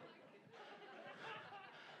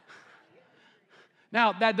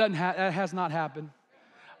 Now, that has not happened.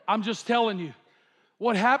 I'm just telling you.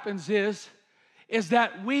 What happens is is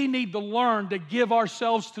that we need to learn to give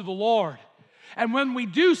ourselves to the Lord. And when we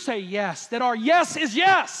do say yes, that our yes is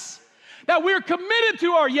yes, that we're committed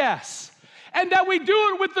to our yes, and that we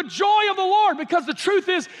do it with the joy of the Lord. Because the truth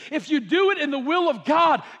is, if you do it in the will of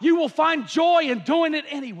God, you will find joy in doing it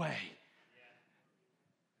anyway.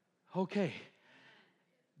 Okay.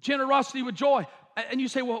 Generosity with joy. And you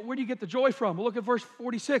say, well, where do you get the joy from? Well, look at verse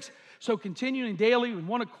 46. So continuing daily in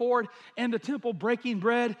one accord in the temple, breaking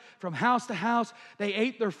bread from house to house, they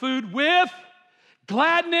ate their food with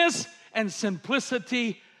gladness and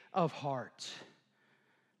simplicity of heart.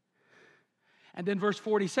 And then verse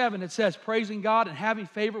 47, it says, praising God and having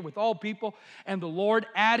favor with all people, and the Lord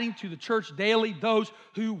adding to the church daily those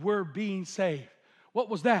who were being saved. What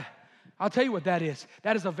was that? I'll tell you what that is.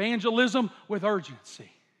 That is evangelism with urgency.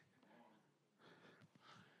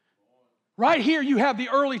 Right here you have the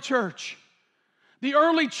early church. The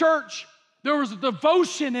early church, there was a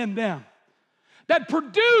devotion in them that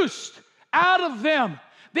produced out of them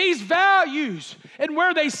these values, and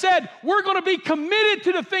where they said, we're going to be committed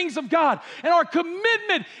to the things of God, and our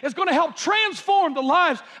commitment is going to help transform the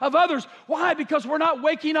lives of others. Why? Because we're not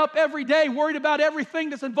waking up every day worried about everything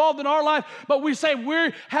that's involved in our life, but we say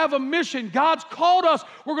we have a mission. God's called us.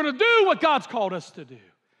 We're going to do what God's called us to do,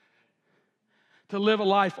 to live a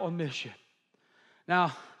life on mission.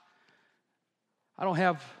 Now, I don't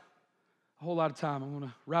have a whole lot of time. I'm going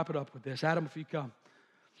to wrap it up with this. Adam, if you come.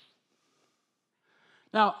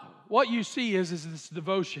 Now, what you see is this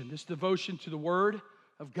devotion to the Word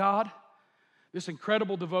of God, this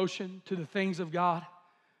incredible devotion to the things of God.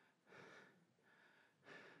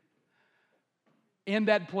 In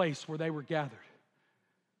that place where they were gathered.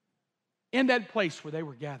 In that place where they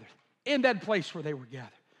were gathered. In that place where they were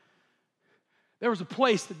gathered. There was a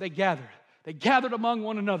place that they gathered. They gathered among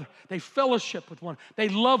one another. They fellowship with one another. They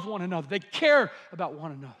love one another. They care about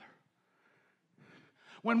one another.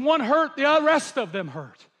 When one hurt, the rest of them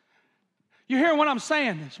hurt. You hear what I'm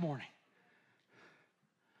saying this morning?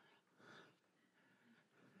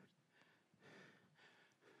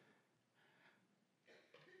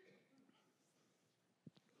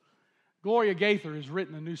 Gloria Gaither has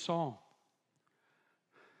written a new song.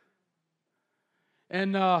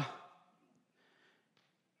 And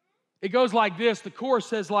it goes like this. The chorus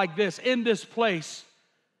says like this: in this place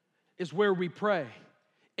is where we pray.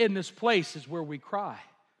 In this place is where we cry.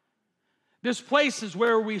 This place is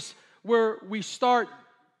where we start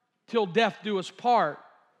till death do us part,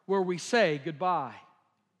 where we say goodbye.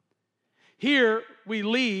 Here we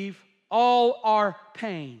leave all our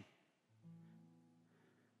pain.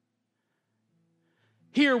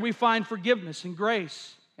 Here we find forgiveness and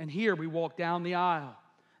grace. And here we walk down the aisle,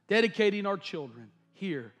 dedicating our children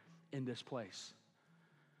here in this place.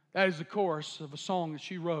 That is the chorus of a song that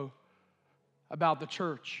she wrote about the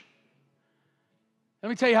church. Let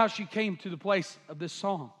me tell you how she came to the place of this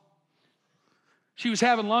song. She was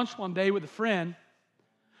having lunch one day with a friend.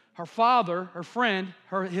 Her father, her friend,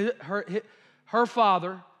 her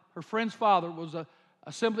father, her friend's father was a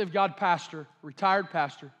Assembly of God pastor, retired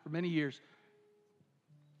pastor for many years.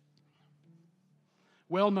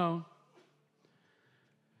 Well known.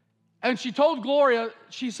 And she told Gloria,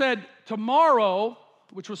 she said, tomorrow,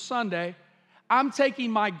 which was Sunday, I'm taking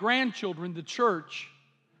my grandchildren to church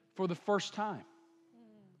for the first time.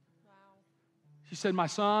 Wow. She said, my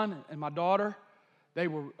son and my daughter,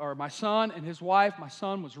 my son and his wife, my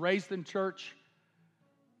son was raised in church,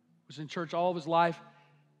 was in church all of his life.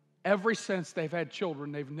 Ever since they've had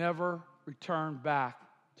children, they've never returned back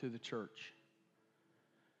to the church.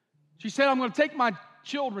 She said, I'm going to take my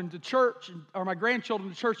children to church, or my grandchildren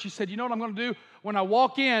to church. She said, you know what I'm going to do? When I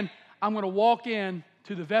walk in, I'm going to walk in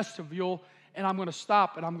to the vestibule, and I'm going to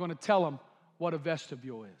stop, and I'm going to tell them what a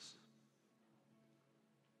vestibule is.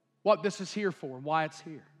 What this is here for, and why it's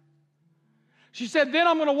here. She said, then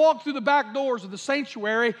I'm going to walk through the back doors of the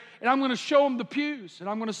sanctuary, and I'm going to show them the pews. And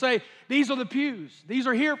I'm going to say, these are the pews. These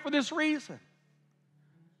are here for this reason.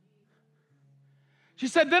 She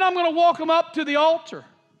said, then I'm going to walk them up to the altar.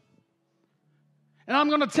 And I'm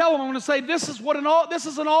going to tell them, I'm going to say, this is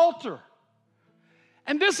an altar.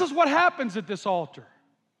 And this is what happens at this altar.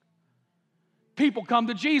 People come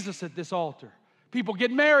to Jesus at this altar. People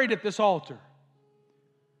get married at this altar.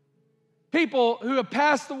 People who have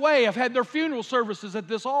passed away have had their funeral services at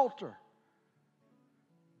this altar.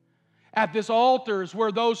 At this altar is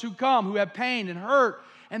where those who come, who have pain and hurt,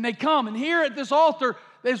 and they come. And here at this altar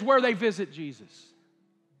is where they visit Jesus.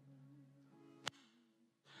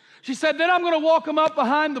 She said, then I'm going to walk them up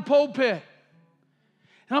behind the pulpit.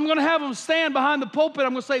 And I'm going to have them stand behind the pulpit.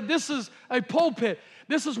 I'm going to say, this is a pulpit.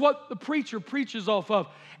 This is what the preacher preaches off of.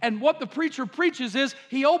 And what the preacher preaches is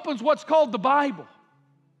he opens what's called the Bible.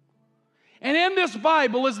 And in this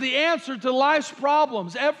Bible is the answer to life's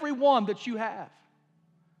problems, every one that you have.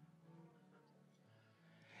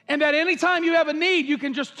 And that anytime you have a need, you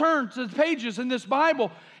can just turn to the pages in this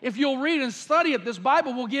Bible. If you'll read and study it, this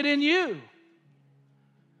Bible will get in you.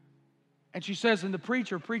 And she says, and the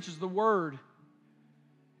preacher preaches the Word,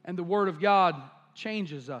 and the Word of God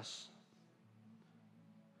changes us.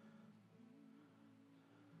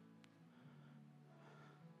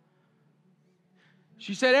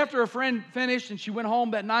 She said after her friend finished and she went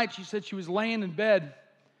home that night, she said she was laying in bed,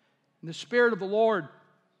 and the Spirit of the Lord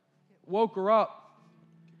woke her up.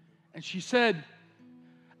 And she said,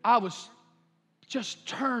 I was just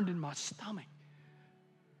turned in my stomach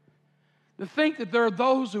to think that there are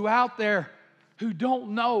those who out there who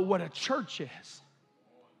don't know what a church is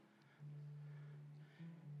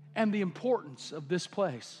and the importance of this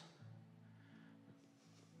place.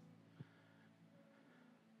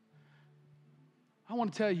 I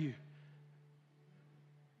want to tell you,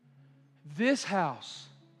 this house,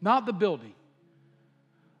 not the building,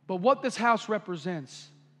 but what this house represents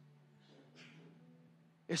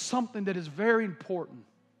is something that is very important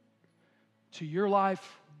to your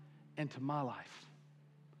life and to my life.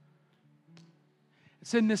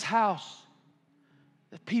 It's in this house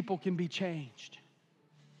that people can be changed.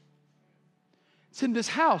 It's in this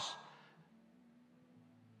house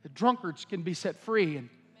that drunkards can be set free and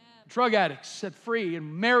drug addicts set free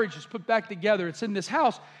and marriages put back together. It's in this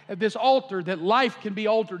house at this altar that life can be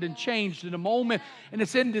altered and changed in a moment. And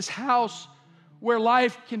it's in this house where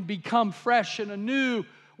life can become fresh and anew,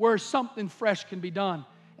 where something fresh can be done.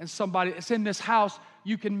 And it's in this house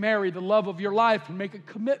you can marry the love of your life and make a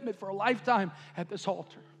commitment for a lifetime at this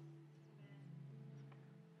altar.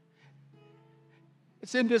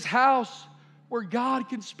 It's in this house where God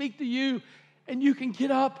can speak to you and you can get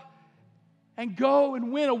up and go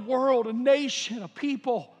and win a world, a nation, a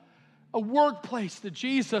people, a workplace to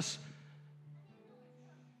Jesus.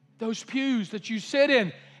 Those pews that you sit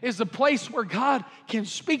in is a place where God can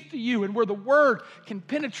speak to you and where the Word can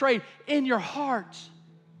penetrate in your heart.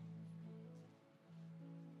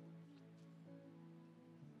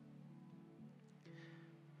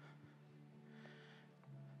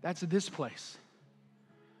 That's this place.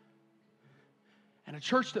 And a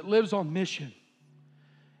church that lives on mission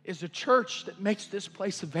is a church that makes this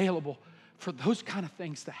place available for those kind of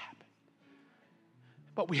things to happen.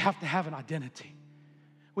 But we have to have an identity.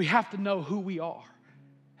 We have to know who we are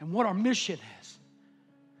and what our mission is.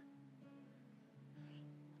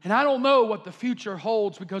 And I don't know what the future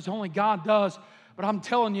holds because only God does, but I'm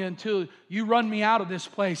telling you, until you run me out of this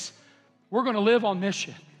place, we're going to live on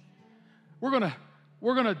mission. We're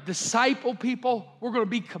going to disciple people. We're going to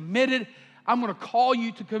be committed. I'm going to call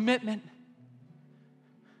you to commitment.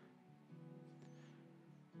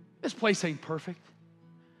 This place ain't perfect.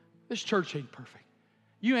 This church ain't perfect.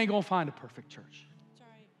 You ain't going to find a perfect church. That's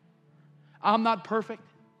right. I'm not perfect.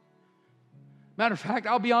 Matter of fact,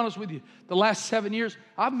 I'll be honest with you. The last 7 years,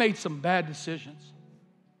 I've made some bad decisions.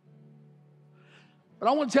 But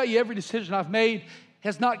I want to tell you, every decision I've made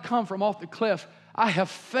has not come from off the cliff. I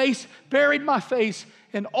have buried my face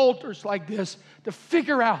in altars like this to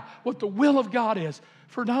figure out what the will of God is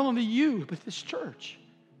for not only you, but this church.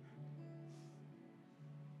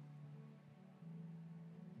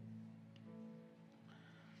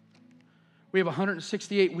 We have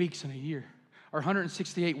 168 weeks in a year, or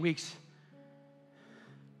 168 weeks.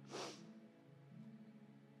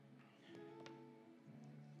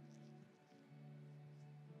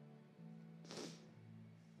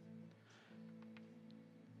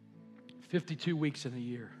 $52 weeks in a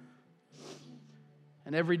year.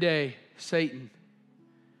 And every day, Satan,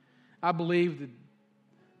 I believe that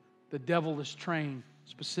the devil has trained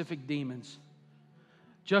specific demons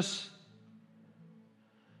just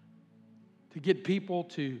to get people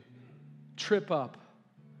to trip up,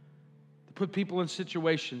 to put people in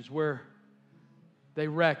situations where they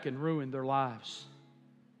wreck and ruin their lives.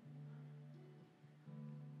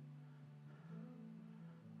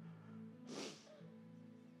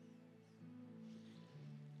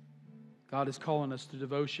 God is calling us to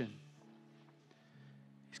devotion.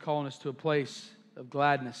 He's calling us to a place of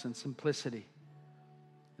gladness and simplicity.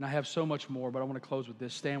 And I have so much more, but I want to close with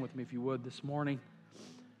this. Stand with me if you would this morning.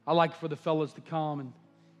 I'd like for the fellas to come and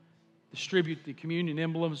distribute the communion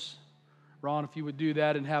emblems. Ron, if you would do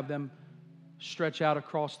that and have them stretch out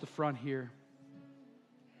across the front here.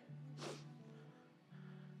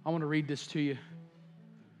 I want to read this to you.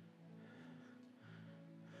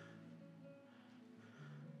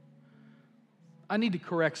 I need to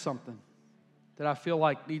correct something that I feel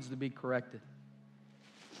like needs to be corrected.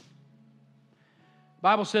 The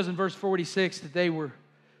Bible says in verse 46 that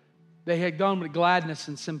they had done with gladness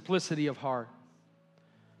and simplicity of heart.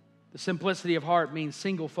 The simplicity of heart means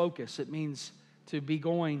single focus. It means to be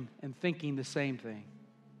going and thinking the same thing.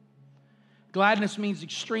 Gladness means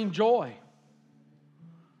extreme joy.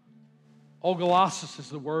 Ogalossus is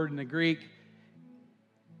the word in the Greek.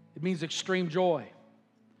 It means extreme joy.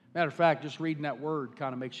 Matter of fact, just reading that word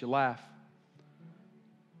kind of makes you laugh.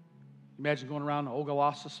 Imagine going around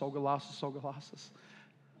ogalossus, ogalossus, ogalossus.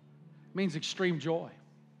 It means extreme joy.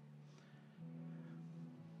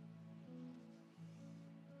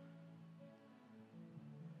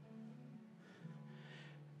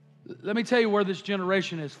 Let me tell you where this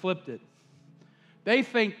generation has flipped it. They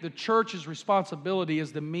think the church's responsibility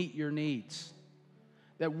is to meet your needs.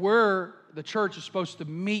 That the church is supposed to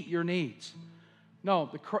meet your needs.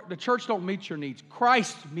 No, the church don't meet your needs.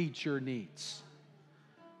 Christ meets your needs.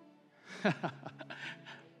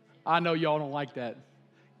 I know y'all don't like that.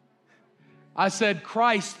 I said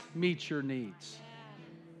Christ meets your needs.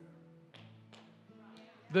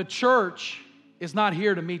 The church is not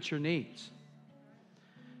here to meet your needs.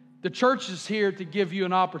 The church is here to give you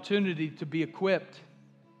an opportunity to be equipped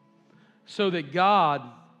so that God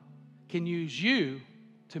can use you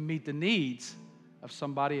to meet the needs of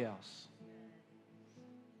somebody else.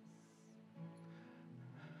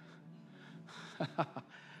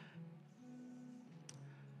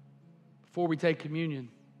 Before we take communion,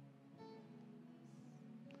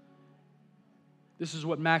 this is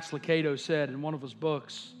what Max Lucado said in one of his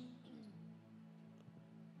books,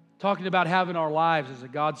 talking about having our lives as a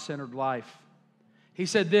God-centered life. He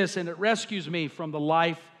said this, and it rescues me from the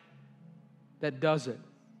life that does it.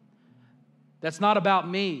 That's not about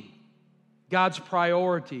me. God's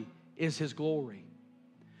priority is His glory.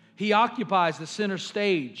 He occupies the center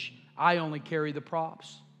stage. I only carry the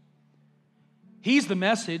props. He's the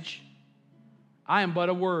message. I am but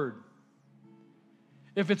a word.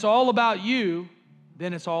 If it's all about you,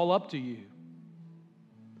 then it's all up to you.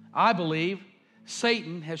 I believe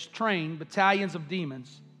Satan has trained battalions of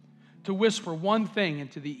demons to whisper one thing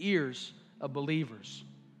into the ears of believers,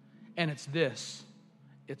 and it's this: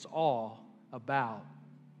 it's all about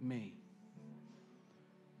me.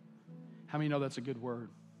 How many know that's a good word?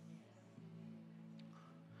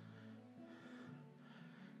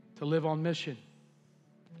 To live on mission.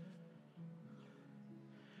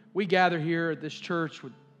 We gather here at this church.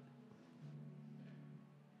 It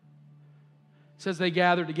says they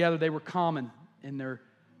gathered together. They were common in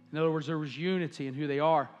other words, there was unity in who they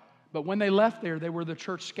are. But when they left there, they were the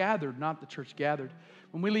church scattered, not the church gathered.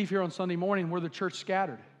 When we leave here on Sunday morning, we're the church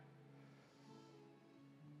scattered.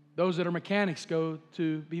 Those that are mechanics go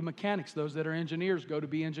to be mechanics. Those that are engineers go to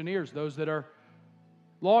be engineers. Those that are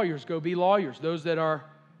lawyers go be lawyers. Those that are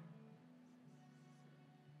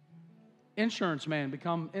insurance men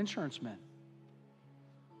become insurance men.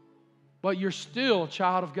 But you're still a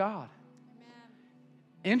child of God.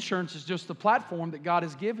 Insurance is just the platform that God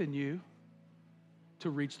has given you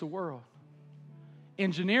to reach the world.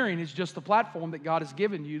 Engineering is just the platform that God has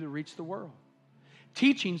given you to reach the world.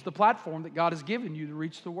 Teaching is the platform that God has given you to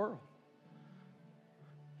reach the world.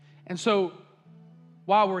 And so,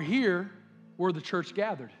 while we're here, we're the church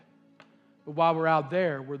gathered. But while we're out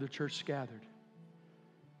there, we're the church scattered.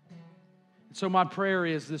 And so my prayer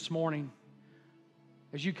is this morning,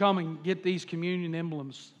 as you come and get these communion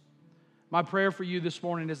emblems, my prayer for you this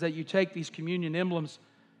morning is that you take these communion emblems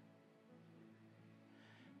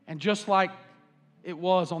and just like it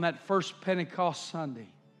was on that first Pentecost Sunday,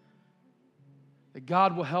 that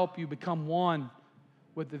God will help you become one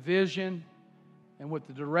with the vision and with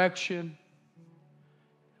the direction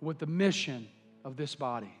and with the mission of this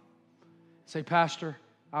body. Say, Pastor,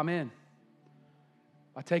 I'm in.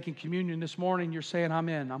 By taking communion this morning, you're saying, I'm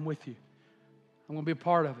in. I'm with you. I'm going to be a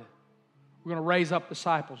part of it. We're going to raise up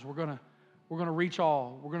disciples. We're going to reach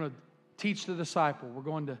all. We're going to teach the disciple. We're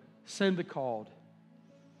going to send the called.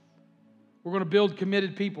 We're going to build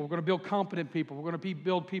committed people. We're going to build competent people. We're going to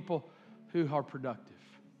build people who are productive.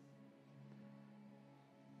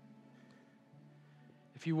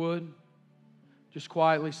 If you would, just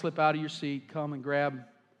quietly slip out of your seat, come and grab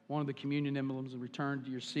one of the communion emblems and return to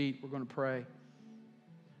your seat. We're going to pray.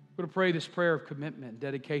 We're going to pray this prayer of commitment,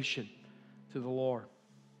 dedication to the Lord.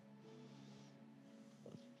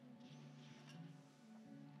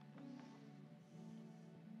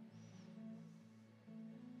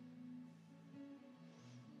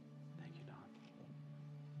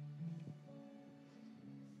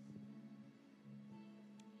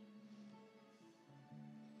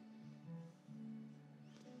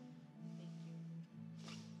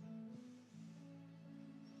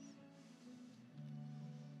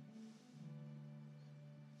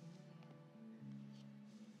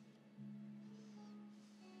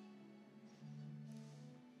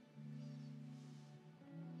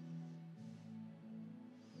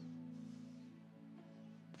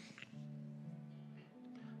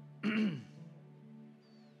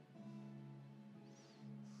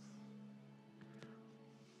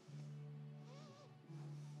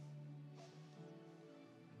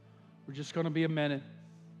 We're just going to be a minute.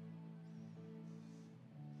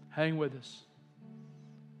 Hang with us.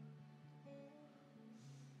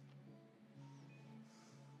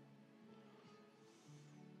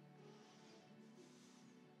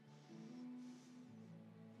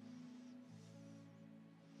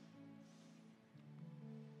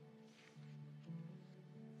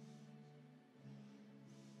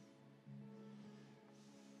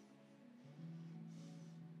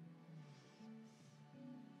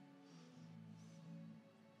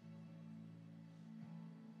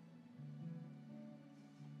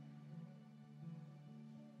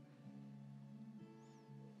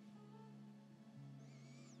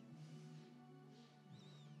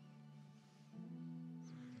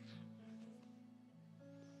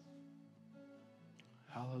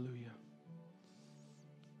 Hallelujah.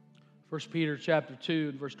 1 Peter chapter 2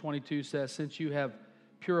 and verse 22 says, since you have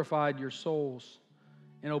purified your souls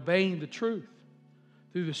in obeying the truth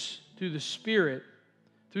through the Spirit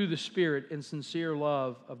in sincere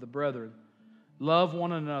love of the brethren, love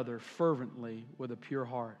one another fervently with a pure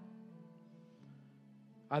heart.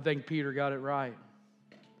 I think Peter got it right.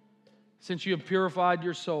 Since you have purified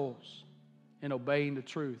your souls in obeying the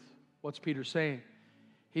truth. What's Peter saying?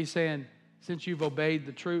 He's saying, since you've obeyed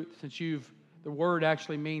the truth, the word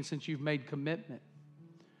actually means since you've made commitment.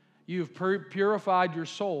 You've purified your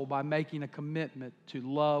soul by making a commitment to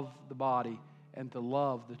love the body and to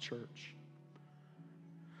love the church.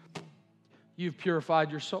 You've purified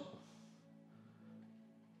your soul.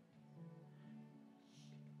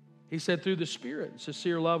 He said through the Spirit,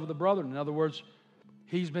 sincere love of the brethren. In other words,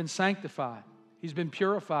 he's been sanctified. He's been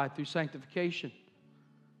purified through sanctification.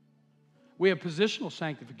 We have positional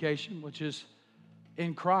sanctification, which is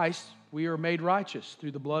in Christ, we are made righteous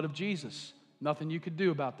through the blood of Jesus. Nothing you could do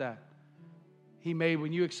about that.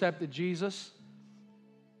 When you accepted Jesus,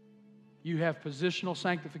 you have positional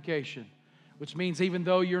sanctification, which means even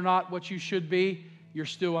though you're not what you should be, you're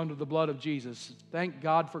still under the blood of Jesus. Thank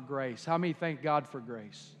God for grace. How many thank God for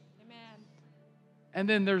grace? Amen. And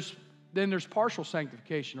then there's partial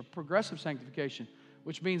sanctification or progressive sanctification,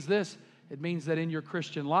 which means this. It means that in your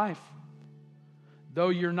Christian life, though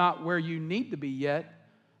you're not where you need to be yet,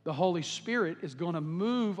 the Holy Spirit is going to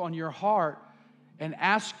move on your heart and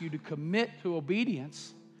ask you to commit to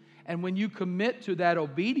obedience. And when you commit to that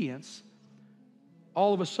obedience,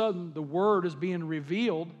 all of a sudden the Word is being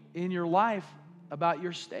revealed in your life about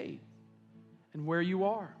your state and where you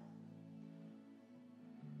are.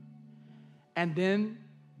 And then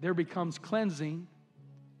there becomes cleansing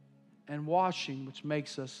and washing, which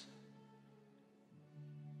makes us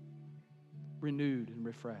renewed and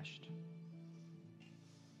refreshed.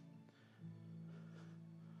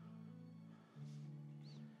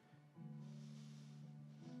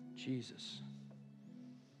 Jesus.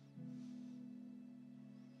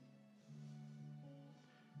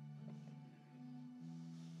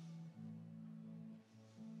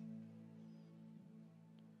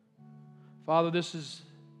 Father, this is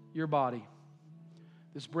your body.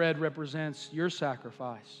 This bread represents your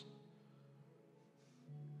sacrifice.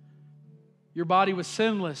 Your body was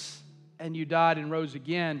sinless, and you died and rose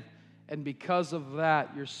again. And because of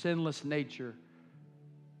that, your sinless nature,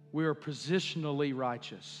 we are positionally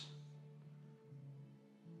righteous.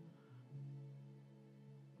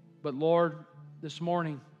 But Lord, this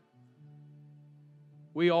morning,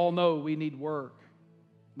 we all know we need work.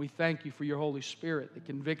 We thank you for your Holy Spirit that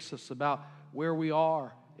convicts us about where we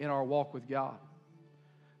are in our walk with God.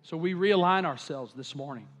 So we realign ourselves this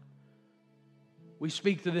morning. We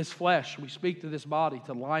speak to this flesh, we speak to this body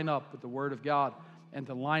to line up with the Word of God and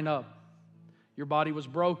to line up. Your body was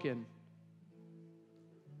broken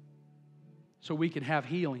so we can have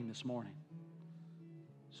healing this morning,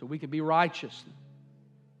 so we can be righteous.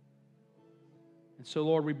 And so,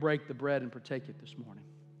 Lord, we break the bread and partake it this morning.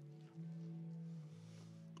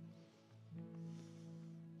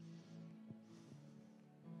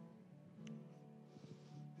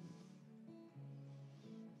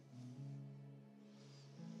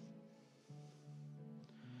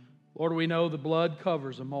 Lord, we know the blood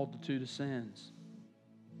covers a multitude of sins.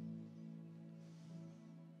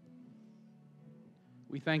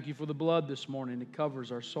 We thank you for the blood this morning. It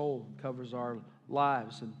covers our soul, it covers our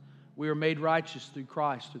lives, and we are made righteous through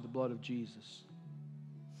Christ, through the blood of Jesus.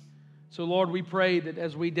 So, Lord, we pray that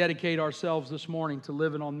as we dedicate ourselves this morning to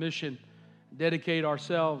living on mission, dedicate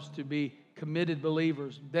ourselves to be committed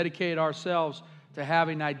believers, dedicate ourselves to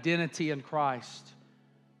having identity in Christ,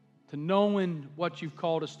 to knowing what you've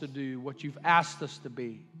called us to do, what you've asked us to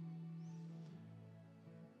be.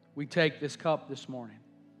 We take this cup this morning.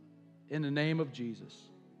 In the name of Jesus,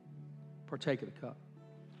 partake of the cup.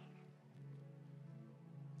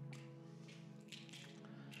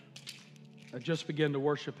 Just begin to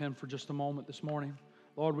worship Him for just a moment this morning.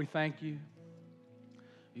 Lord, we thank You.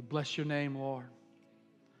 We bless Your name, Lord.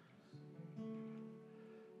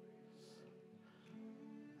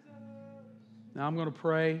 Now I'm going to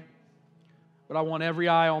pray, but I want every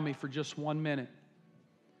eye on me for just 1 minute.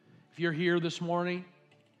 If you're here this morning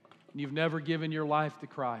and you've never given your life to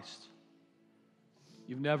Christ,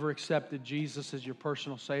 you've never accepted Jesus as your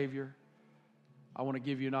personal Savior, I want to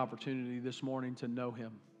give you an opportunity this morning to know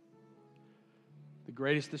Him. The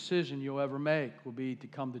greatest decision you'll ever make will be to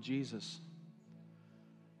come to Jesus.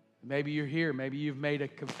 Maybe you're here. Maybe you've made a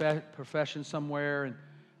profession somewhere and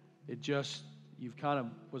you've kind of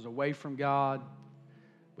was away from God,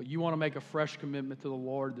 but you want to make a fresh commitment to the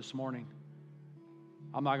Lord this morning.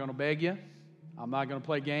 I'm not going to beg you. I'm not going to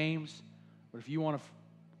play games. But if you want to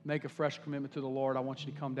make a fresh commitment to the Lord, I want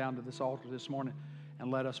you to come down to this altar this morning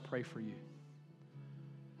and let us pray for you.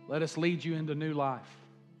 Let us lead you into new life.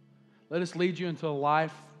 Let us lead you into a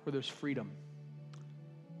life where there's freedom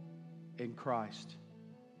in Christ.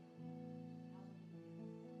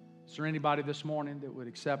 Is there anybody this morning that would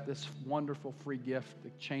accept this wonderful free gift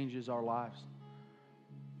that changes our lives?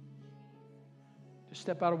 Just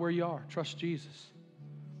step out of where you are. Trust Jesus.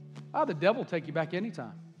 The devil will take you back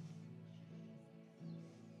anytime.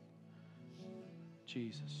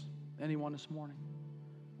 Jesus. Anyone this morning?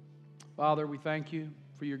 Father, we thank You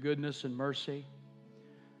for Your goodness and mercy.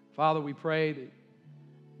 Father, we pray that,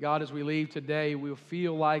 God, as we leave today, we'll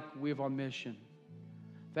feel like we're on mission.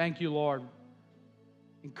 Thank You, Lord.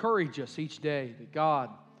 Encourage us each day that, God,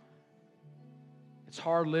 it's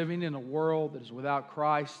hard living in a world that is without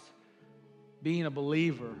Christ. Being a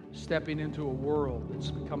believer, stepping into a world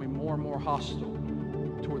that's becoming more and more hostile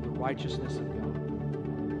toward the righteousness of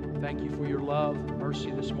God. Thank You for Your love and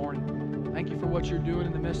mercy this morning. Thank You for what You're doing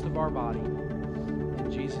in the midst of our body.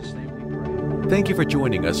 In Jesus' name we pray. Thank you for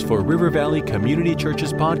joining us for River Valley Community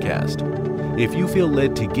Church's podcast. If you feel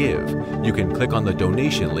led to give, you can click on the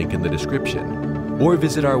donation link in the description or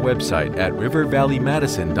visit our website at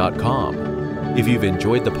rivervalleymadison.com. If you've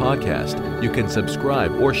enjoyed the podcast, you can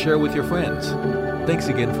subscribe or share with your friends. Thanks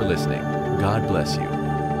again for listening. God bless you.